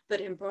day, but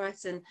in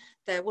Brighton,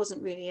 there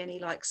wasn't really any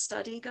like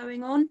study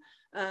going on.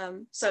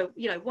 So,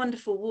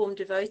 wonderful, warm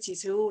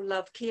devotees who all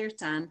love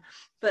kirtan,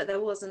 but there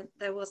wasn't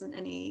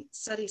any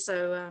study.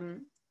 So,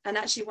 and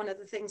actually one of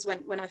the things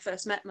when I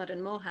first met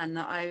Madan Mohan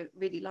that I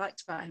really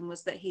liked about him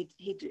was that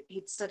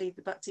he'd studied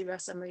the Bhakti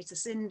Rasamrita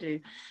Sindhu,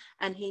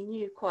 and he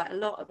knew quite a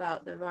lot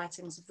about the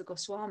writings of the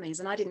Goswamis,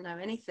 and I didn't know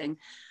anything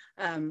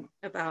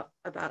about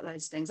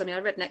those things. I mean, I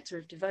read Nectar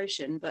of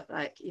Devotion, but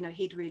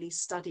he'd really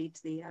studied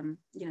the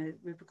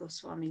Rupa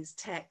Goswami's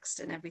text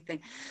and everything.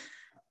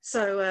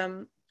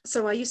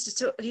 So I used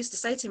to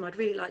say to him, I'd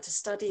really like to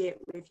study it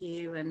with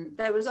you. And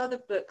there was other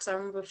books. I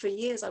remember for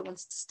years I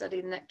wanted to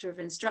study the Nectar of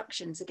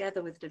Instruction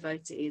together with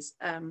devotees,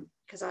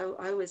 because I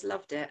always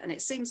loved it. And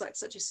it seems like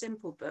such a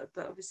simple book,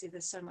 but obviously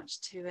there's so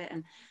much to it.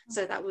 And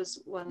so that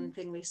was one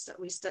thing we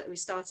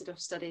started off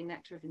studying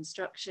Nectar of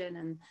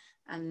Instruction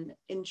and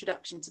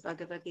Introduction to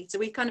Bhagavad Gita.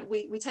 We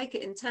take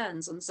it in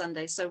turns on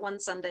Sundays. So one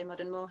Sunday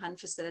Madan Mohan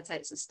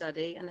facilitates a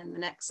study, and then the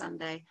next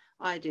Sunday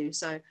I do.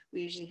 So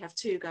we usually have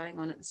two going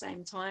on at the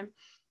same time.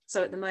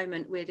 So at the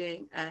moment we're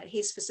doing,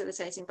 he's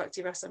facilitating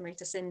Bhakti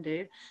Rasamrita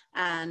Sindhu,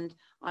 and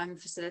I'm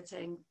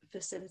facilitating the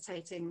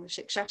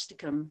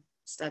Shikshashtakam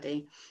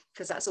study,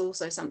 because that's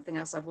also something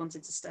else I've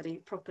wanted to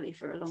study properly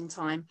for a long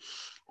time.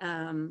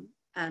 And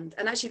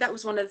actually that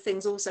was one of the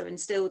things also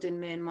instilled in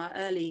me in my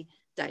early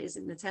days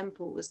in the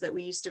temple, was that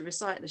we used to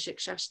recite the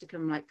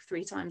Shikshashtakam like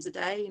 3 times a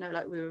day.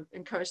 Like we were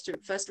encouraged to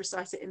first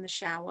recite it in the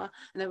shower,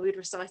 and then we'd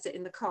recite it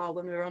in the car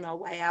when we were on our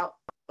way out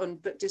on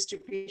book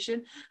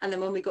distribution, and then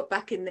when we got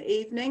back in the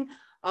evening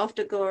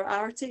after Gaura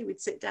Arati, we'd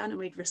sit down and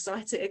we'd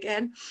recite it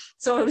again.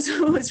 So I was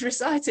always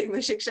reciting the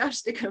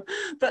Shikshashtakam,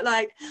 but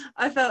like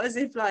I felt as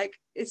if like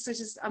it's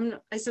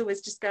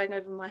always just going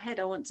over my head.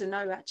 I want to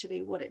know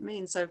actually what it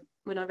means. So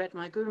when I read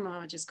my Guru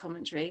Maharaj's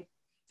commentary,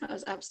 that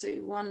was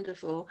absolutely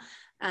wonderful.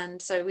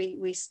 And so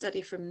we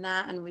study from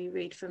that, and we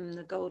read from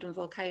the Golden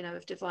Volcano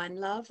of Divine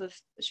Love of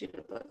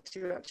Srila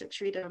Bhakti-Rakshak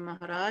Sridhar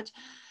Maharaj.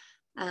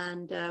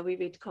 And we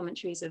read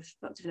commentaries of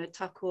Bhaktivinoda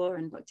Thakur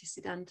and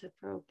Bhaktisiddhanta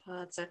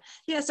Prabhupada. So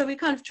yeah, so we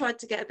kind of tried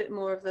to get a bit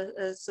more of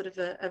a sort of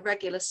a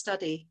regular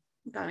study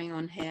going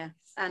on here.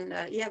 And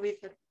yeah, we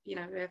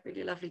have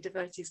really lovely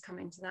devotees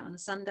coming to that on a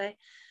Sunday.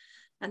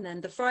 And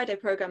then the Friday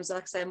programs,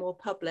 like I say, are more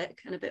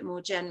public and a bit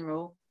more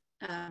general.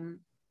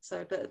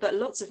 So, but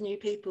lots of new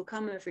people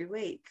come every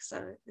week,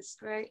 so it's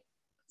great.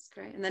 It's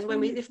great. And then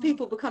if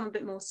people become a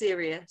bit more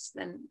serious,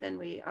 then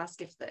we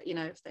ask if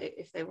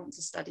they want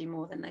to study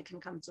more, then they can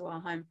come to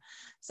our home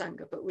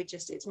sangha. But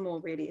it's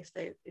more really if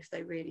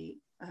they really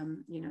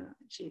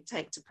actually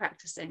take to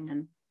practicing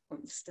and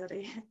want to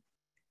study.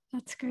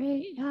 That's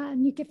great. Yeah,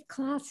 and you give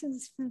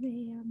classes for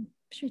the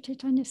Sri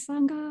Chaitanya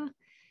Sangha,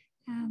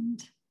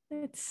 and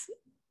it's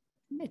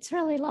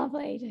really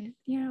lovely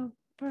to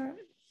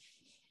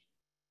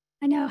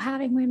I know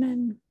having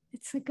women,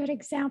 it's a good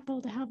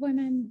example to have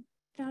women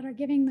that are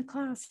giving the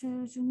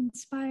classes and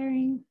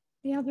inspiring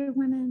the other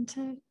women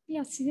to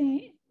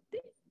see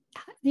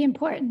the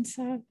importance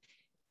of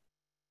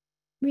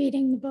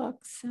reading the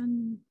books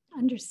and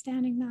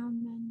understanding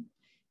them. And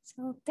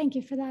so thank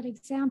you for that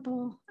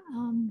example,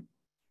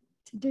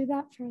 to do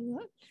that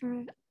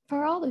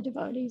for all the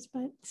devotees,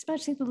 but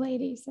especially the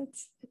ladies. It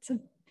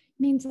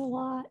means a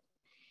lot.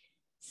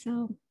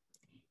 So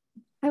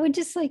I would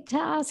just like to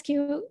ask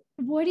you,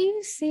 what do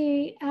you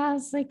see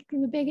as like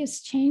the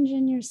biggest change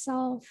in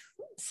yourself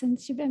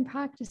since you've been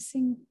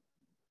practicing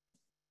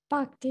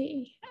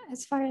bhakti,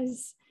 as far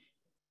as,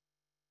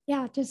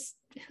 just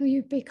who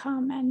you've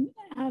become and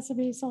as a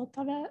result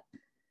of it?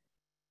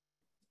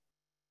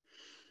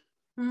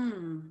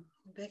 The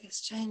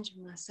biggest change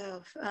in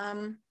myself.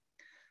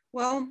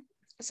 Well,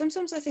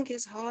 sometimes I think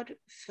it's hard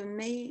for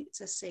me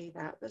to see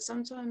that, but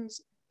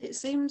sometimes it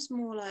seems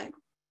more like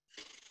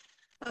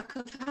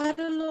I've had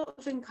a lot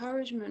of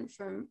encouragement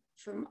from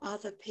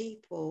other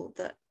people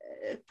that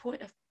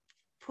have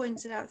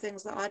pointed out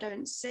things that I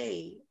don't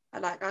see.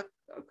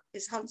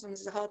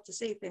 Sometimes it's hard to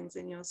see things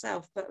in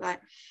yourself, but like,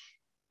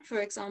 for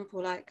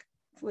example, like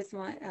with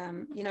my, I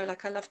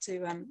love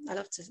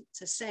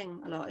to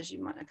sing a lot, as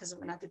you might know, because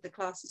when I did the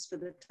classes for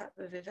the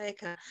Tattva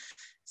Viveka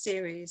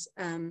series,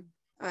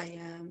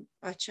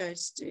 I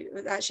chose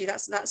to, actually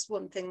that's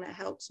one thing that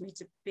helps me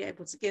to be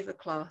able to give a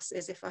class,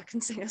 is if I can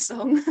sing a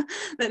song.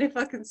 Then if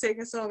I can sing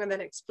a song and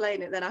then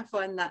explain it, then I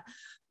find that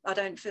I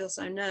don't feel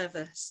so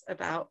nervous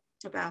about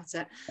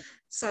it.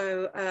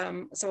 So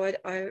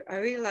I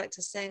really like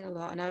to sing a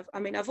lot,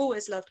 and I've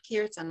always loved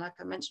kirtan, like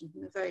I mentioned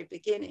from the very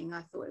beginning.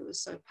 I thought it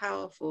was so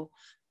powerful,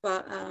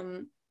 but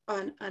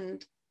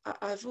and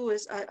I've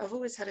always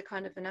had a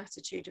kind of an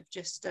attitude of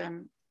just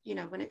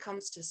when it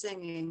comes to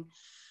singing,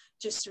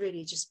 just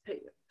really just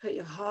put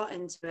your heart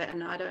into it,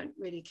 and I don't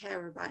really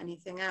care about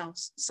anything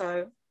else.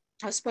 So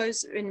I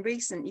suppose in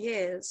recent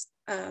years,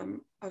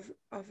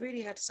 I've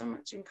really had so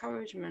much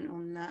encouragement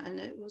on that, and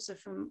it also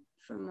from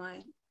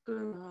my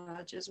Guru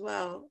Maharaj as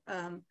well.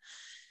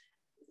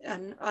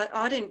 And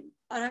I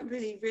don't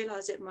really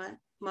realize it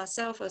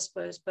myself, I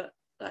suppose, but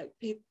like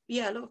people,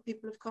 a lot of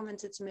people have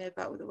commented to me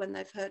about when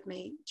they've heard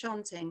me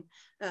chanting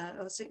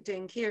or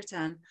doing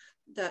kirtan,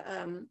 that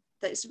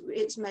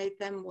it's made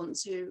them want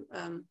to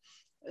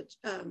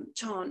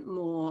chant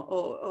more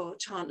or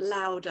chant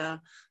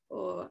louder,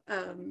 or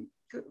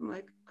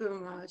my Guru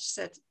Maharaj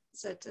said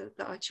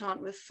that I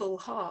chant with full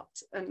heart,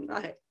 and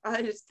I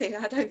just think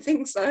I don't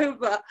think so,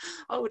 but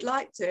I would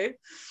like to.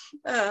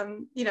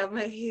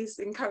 Maybe he's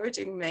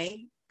encouraging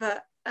me,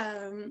 but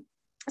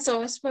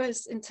so I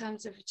suppose in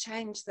terms of a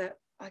change, that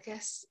I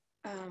guess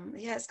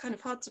it's kind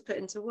of hard to put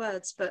into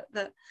words, but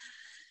that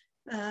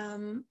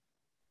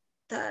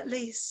at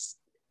least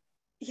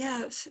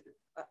I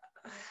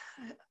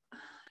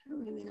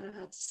don't really know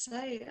how to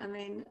say it. I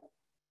mean,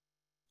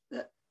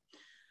 that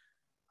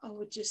I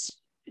would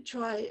just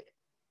try,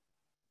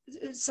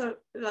 so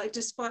like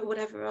despite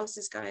whatever else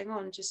is going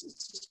on,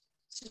 just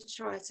to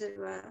try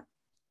to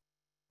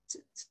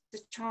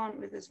chant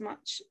with as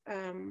much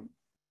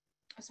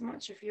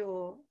of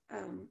your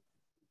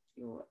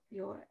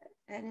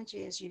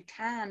energy as you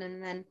can,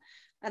 and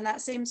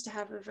that seems to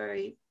have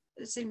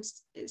it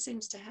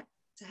seems to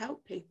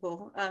help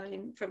people. I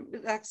mean, from,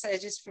 like I say,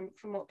 just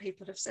from what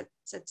people have said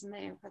to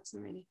me, I've had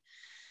some really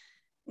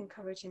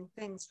encouraging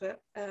things. But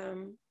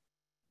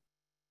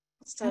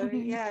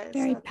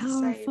very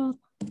powerful,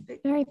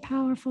 very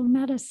powerful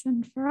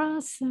medicine for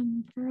us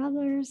and for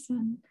others.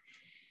 And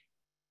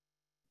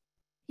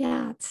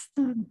it's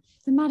the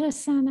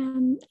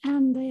medicine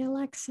and the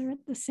elixir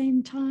at the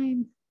same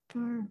time,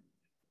 for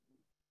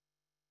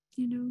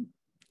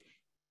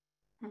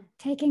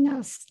taking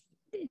us.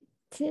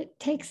 It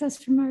takes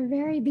us from our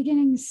very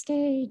beginning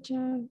stage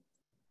of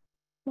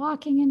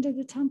walking into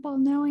the temple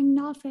knowing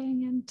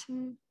nothing and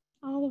to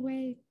all the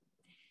way,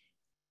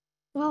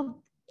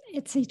 well,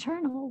 it's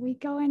eternal. We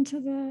go into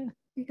the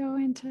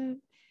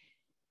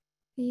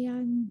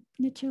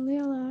Nitya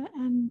Lila,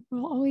 and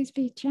we'll always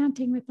be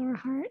chanting with our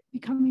heart,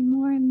 becoming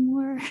more and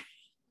more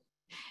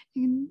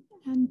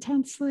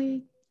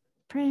intensely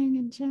praying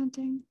and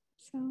chanting.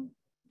 So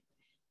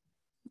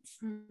it's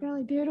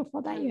really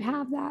beautiful that you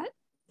have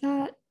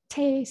that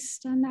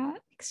taste and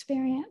that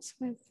experience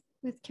with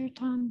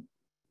kirtan.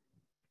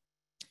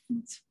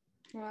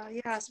 Well,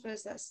 yeah, I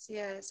suppose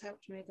it's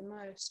helped me the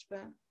most.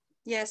 But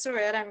yeah,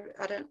 sorry, I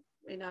don't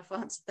really know if I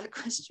answered that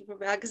question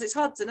because it's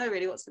hard to know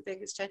really what's the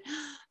biggest change.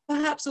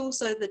 Perhaps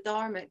also the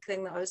dharmic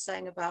thing that I was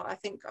saying about, I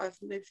think I've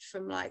moved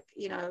from like,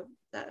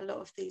 that a lot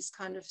of these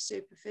kind of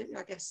superficial,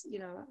 I guess,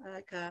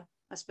 like I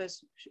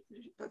suppose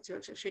Dr.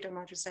 Sridhar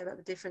Maharaj would say about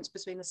the difference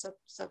between the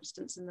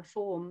substance and the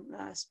form.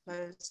 I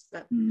suppose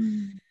that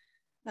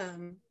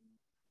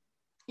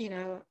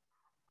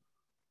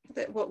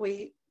that what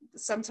we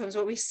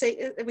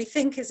see, we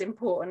think is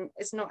important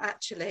is not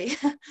actually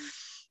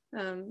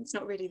it's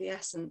not really the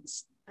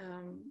essence.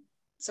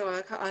 So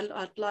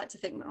I'd like to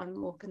think that I'm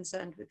more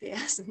concerned with the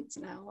essence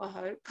now, I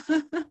hope.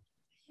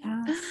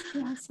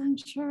 yes, I'm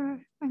sure.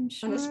 And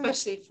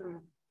especially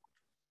from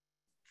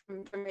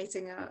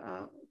meeting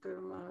our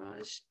Guru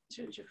Maharaj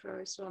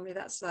Jafari Swami,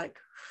 that's like,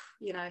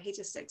 he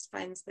just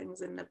explains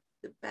things in the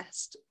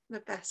best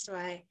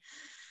way.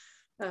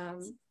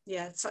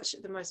 Such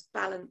the most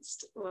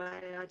balanced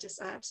way. I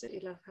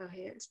absolutely love how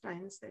he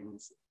explains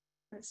things.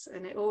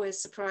 And it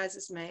always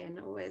surprises me, and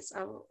I'm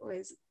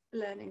always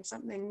learning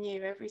something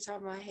new every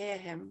time I hear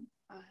him.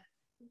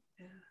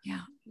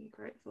 I'm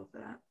grateful for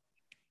that.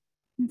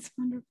 It's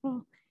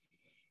wonderful.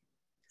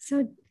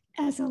 So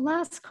as a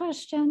last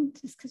question,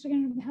 just because we're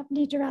going to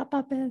need to wrap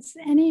up, is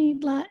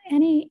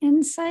any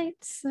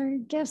insights or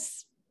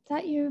gifts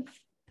that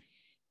you've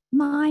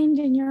mined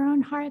in your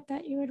own heart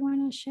that you would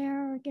want to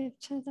share or give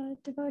to the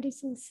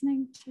devotees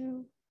listening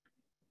to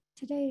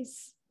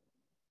today's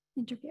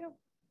interview?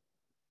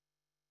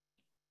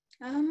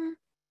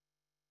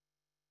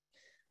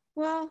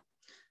 Well,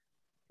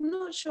 I'm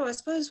not sure. I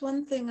suppose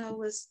one thing I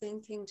was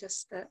thinking,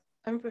 just that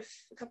I remember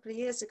a couple of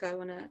years ago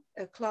on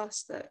a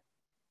class that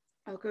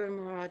our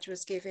Guru Maharaj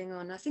was giving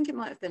on, I think it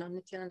might have been on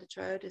Nityananda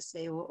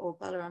Trayodasi or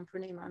Balaram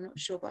Purnima, I'm not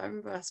sure, but I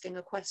remember asking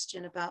a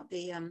question about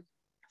the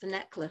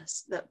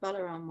necklace that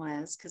Balaram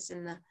wears, because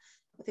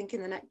I think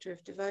in the Nectar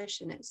of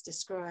Devotion it's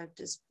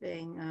described as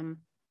being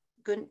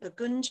a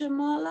Gunja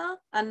Mala,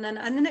 and the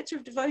Nectar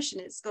of Devotion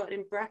it's got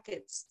in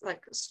brackets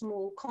like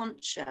small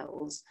conch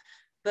shells,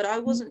 but I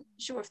wasn't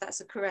sure if that's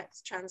a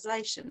correct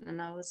translation,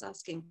 and I was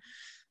asking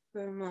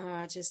Guru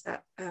Maharaj, is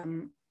that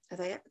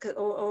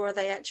are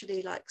they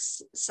actually like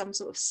some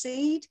sort of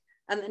seed?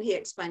 And then he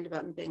explained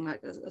about them being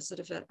like a sort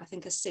of I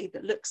think a seed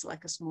that looks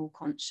like a small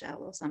conch shell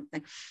or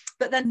something.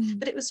 But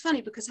it was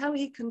funny because how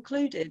he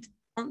concluded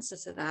answer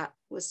to that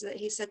was that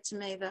he said to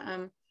me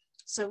that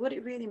so what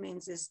it really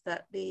means is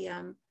that the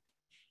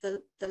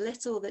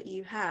little that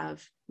you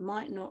have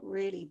might not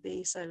really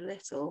be so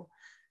little.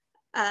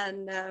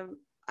 And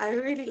I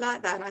really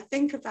like that, and I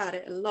think about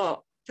it a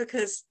lot,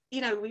 because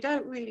we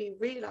don't really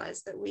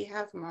realize that we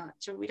have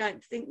much, or we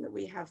don't think that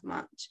we have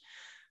much.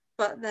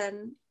 But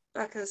then,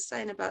 like I was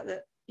saying about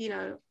that,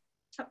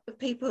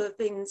 people have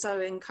been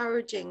so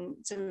encouraging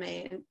to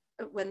me, and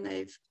when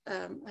they've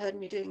heard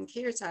me doing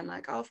kirtan,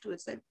 like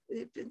afterwards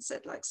they've been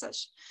said like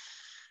such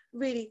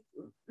really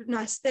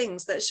nice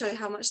things that show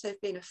how much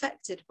they've been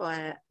affected by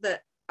it,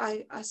 that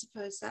I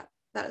suppose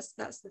that's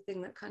the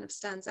thing that kind of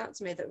stands out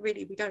to me, that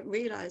really we don't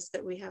realize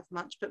that we have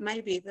much, but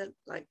maybe that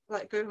like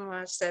Guru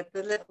Maharaj said,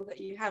 the little that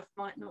you have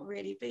might not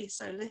really be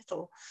so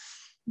little.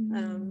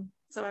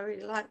 So I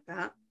really like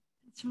that.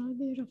 It's really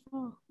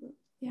beautiful.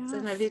 Yeah.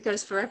 So maybe it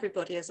goes for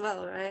everybody as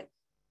well, right?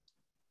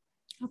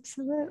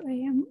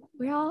 Absolutely. And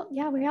we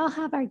all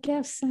have our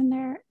gifts, and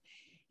they're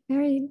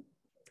very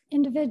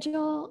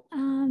individual,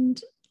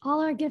 and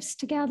all our gifts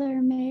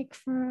together make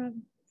for a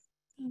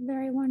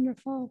very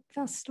wonderful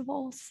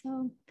festival.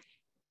 So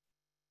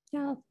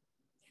yeah,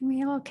 and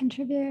we all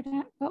contribute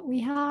what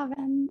we have,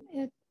 and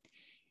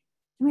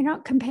we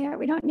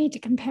don't need to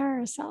compare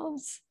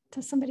ourselves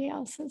to somebody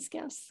else's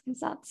gifts,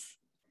 because that's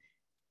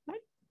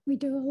what we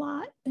do a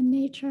lot. The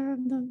nature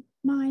of the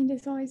mind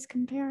is always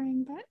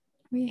comparing, but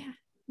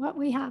what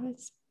we have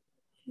is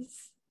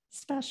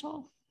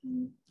special.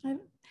 And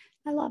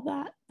I love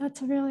that.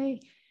 That's a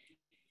really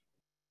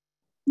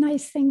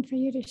nice thing for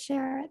you to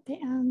share at the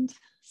end.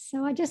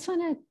 So I just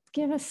want to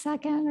give a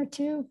second or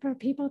two for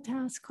people to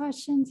ask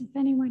questions if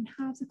anyone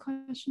has a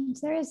question.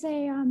 There is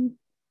a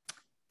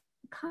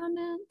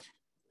comment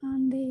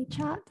on the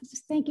chat.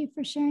 Thank you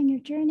for sharing your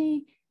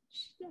journey.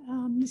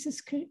 This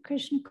is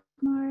Krishna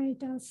Kumari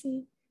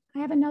Dasi. I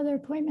have another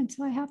appointment,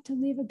 so I have to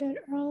leave a bit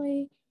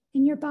early.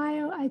 In your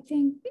bio, I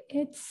think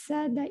it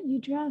said that you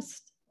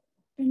dressed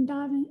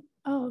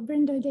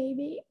Brinda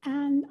Devi,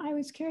 and I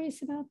was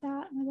curious about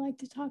that. I'd like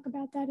to talk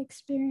about that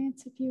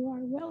experience if you are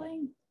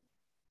willing.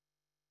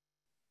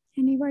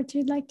 Any words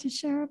you'd like to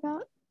share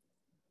about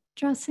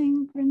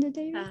addressing Vrinda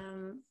Devi?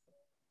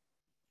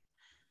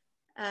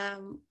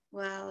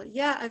 Well,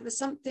 yeah, it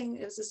was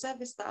a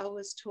service that I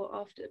was taught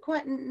after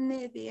quite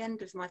near the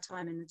end of my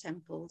time in the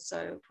temple,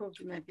 so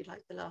probably maybe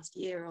like the last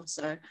year or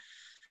so.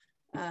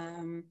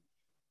 I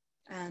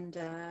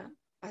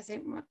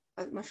think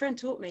my friend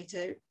taught me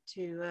to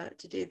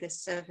do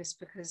this service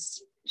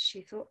because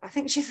I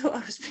think she thought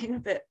I was being a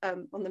bit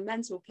on the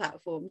mental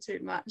platform too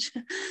much.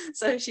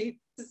 So she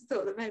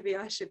thought that maybe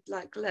I should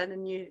like learn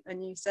a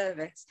new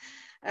service.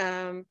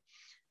 And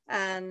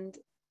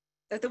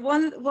the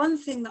one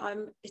thing that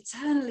I'm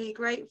eternally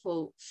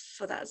grateful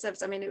for that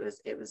service, I mean,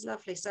 it was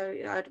lovely. So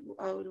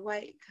I would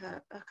wake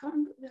her. I can't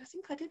remember, I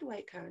think I did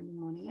wake her in the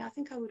morning. I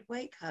think I would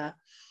wake her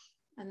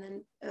and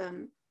then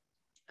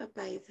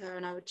bathe her,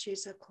 and I would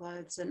choose her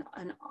clothes and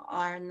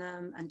iron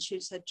them and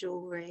choose her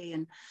jewelry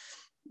and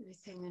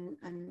everything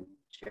and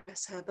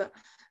dress her.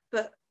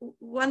 But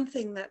one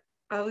thing that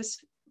I always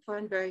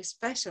find very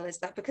special is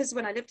that because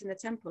when I lived in the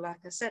temple,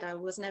 like I said, I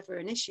was never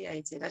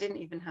initiated. I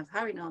didn't even have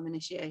Harinam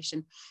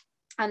initiation.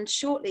 And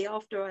shortly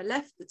after I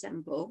left the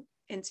temple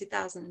in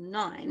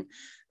 2009,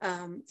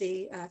 I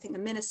think the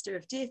minister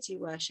of deity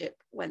worship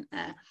went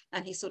there,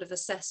 and he sort of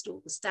assessed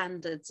all the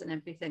standards and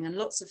everything, and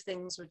lots of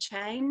things were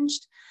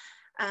changed.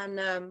 And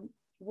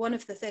one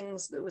of the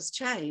things that was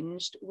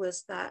changed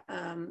was that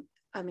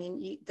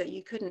that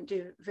you couldn't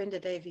do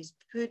Vrinda Devi's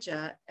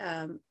puja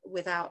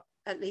without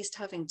at least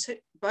having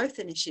both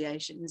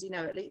initiations,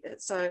 at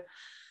least.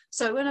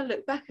 So when I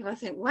look back and I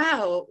think,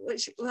 wow,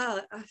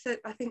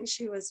 I think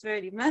she was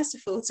really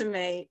merciful to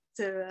me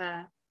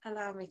to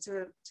allow me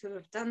to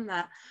have done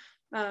that,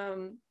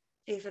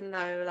 even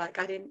though like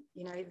I didn't,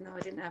 even though I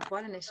didn't have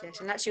one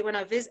initiation. Actually, when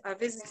I visited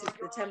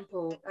the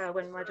temple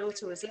when my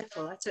daughter was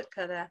little, I took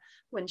her there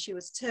when she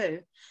was 2,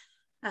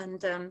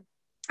 and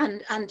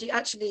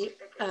actually.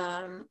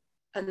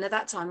 And at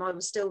that time, I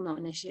was still not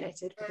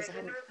initiated because I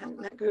hadn't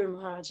met Guru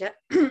Maharaj yet.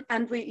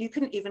 And you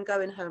couldn't even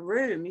go in her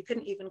room. You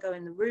couldn't even go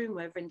in the room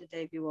where Vrinda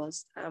Devi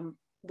was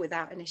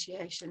without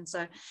initiation.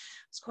 So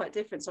it's quite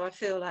different. So I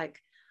feel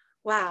like,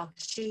 wow,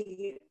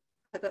 I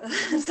got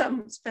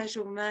some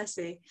special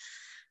mercy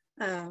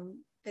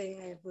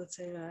being able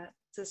to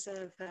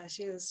serve her.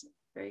 She was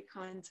very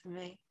kind to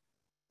me.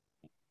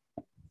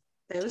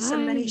 There was so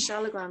many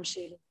Shalagram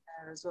Shilas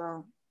there as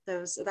well.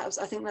 I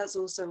think that's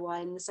also why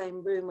in the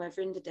same room where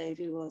Vrinda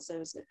Devi was,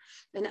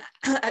 and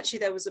actually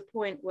there was a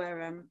point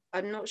where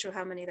I'm not sure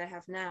how many they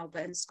have now,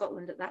 but in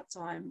Scotland at that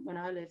time when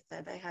I lived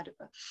there, they had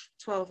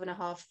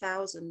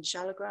 12,500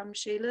 Shalagram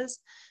Shilas.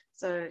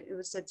 So it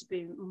was said to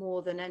be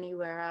more than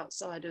anywhere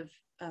outside of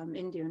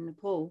India and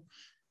Nepal.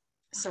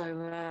 So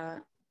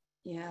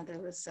there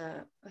was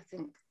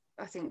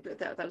I think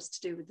that was to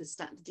do with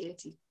the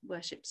deity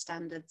worship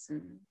standards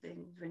and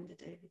being Vrinda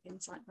Devi,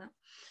 things like that.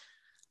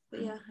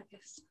 But yeah, I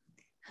guess.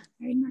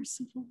 Very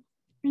merciful.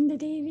 Vrinda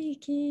Devi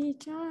ki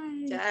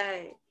jai.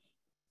 Jai.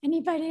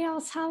 Anybody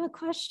else have a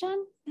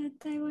question that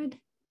they would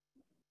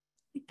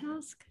like to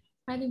ask?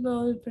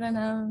 Haribol,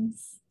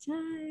 pranams.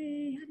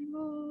 Jai,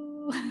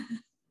 Haribol.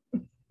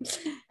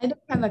 I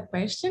don't have a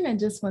question. I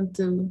just want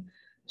to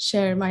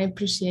share my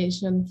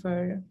appreciation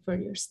for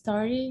your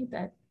story,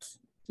 that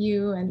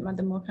you and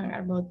Madam Mokhang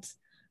are both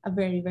a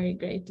very, very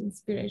great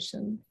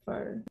inspiration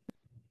for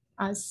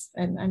us,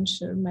 and I'm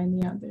sure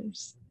many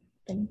others.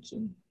 Thank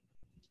you.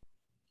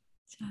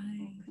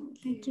 Jai.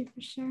 Thank you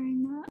for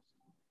sharing that.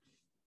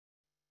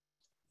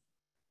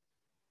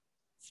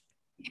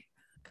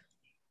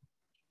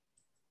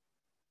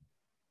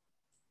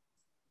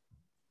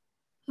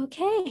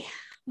 Okay,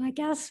 well, I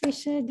guess we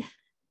should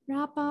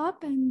wrap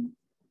up and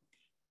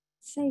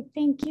say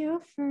thank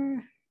you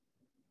for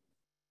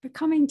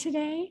coming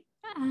today.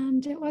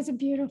 And it was a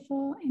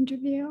beautiful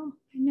interview.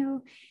 I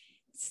know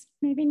it's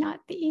maybe not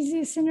the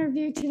easiest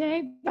interview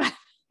today, but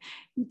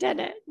you did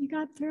it. You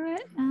got through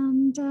it.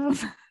 And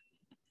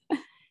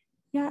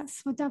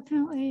yes, we'll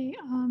definitely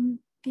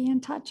be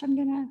in touch. I'm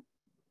going to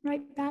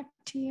write back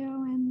to you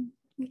and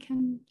we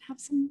can have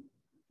some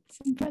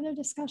further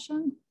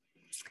discussion.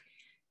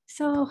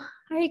 So,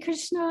 Hare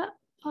Krishna,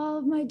 all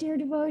of my dear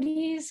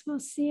devotees. We'll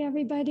see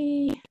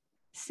everybody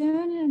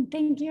soon. And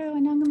thank you,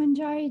 Ananga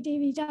Manjari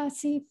Devi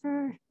Dasi,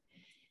 for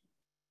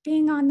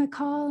being on the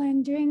call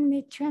and doing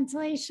the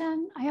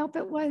translation. I hope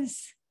it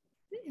was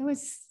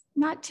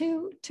not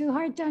too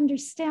hard to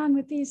understand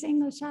with these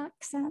English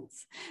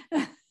accents.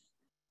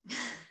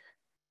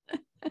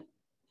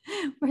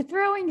 We're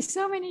throwing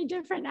so many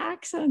different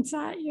accents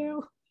at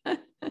you.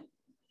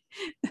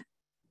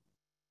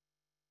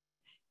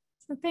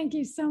 So thank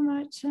you so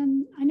much.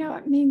 And I know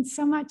it means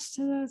so much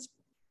to those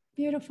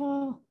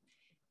beautiful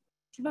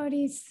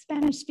devotees,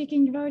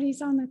 Spanish-speaking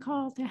devotees on the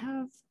call to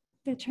have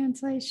the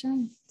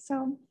translation.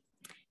 So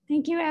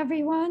thank you,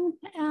 everyone.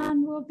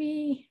 And we'll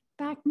be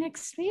back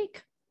next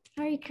week.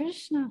 Hare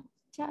Krishna.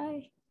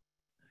 Jai.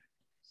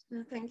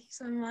 Thank you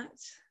so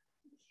much.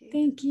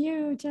 Thank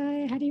you.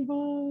 Jai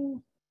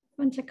Haribol.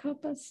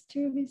 Vanchakopas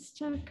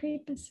Tuvischa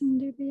Kripas and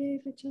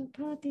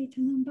Dubhyevachapati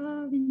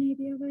Tanamba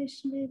Vinebhya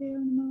Vaishnavebhyo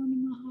Namo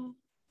Namaha.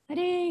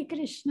 Hare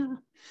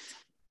Krishna.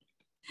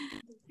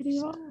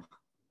 Haribol.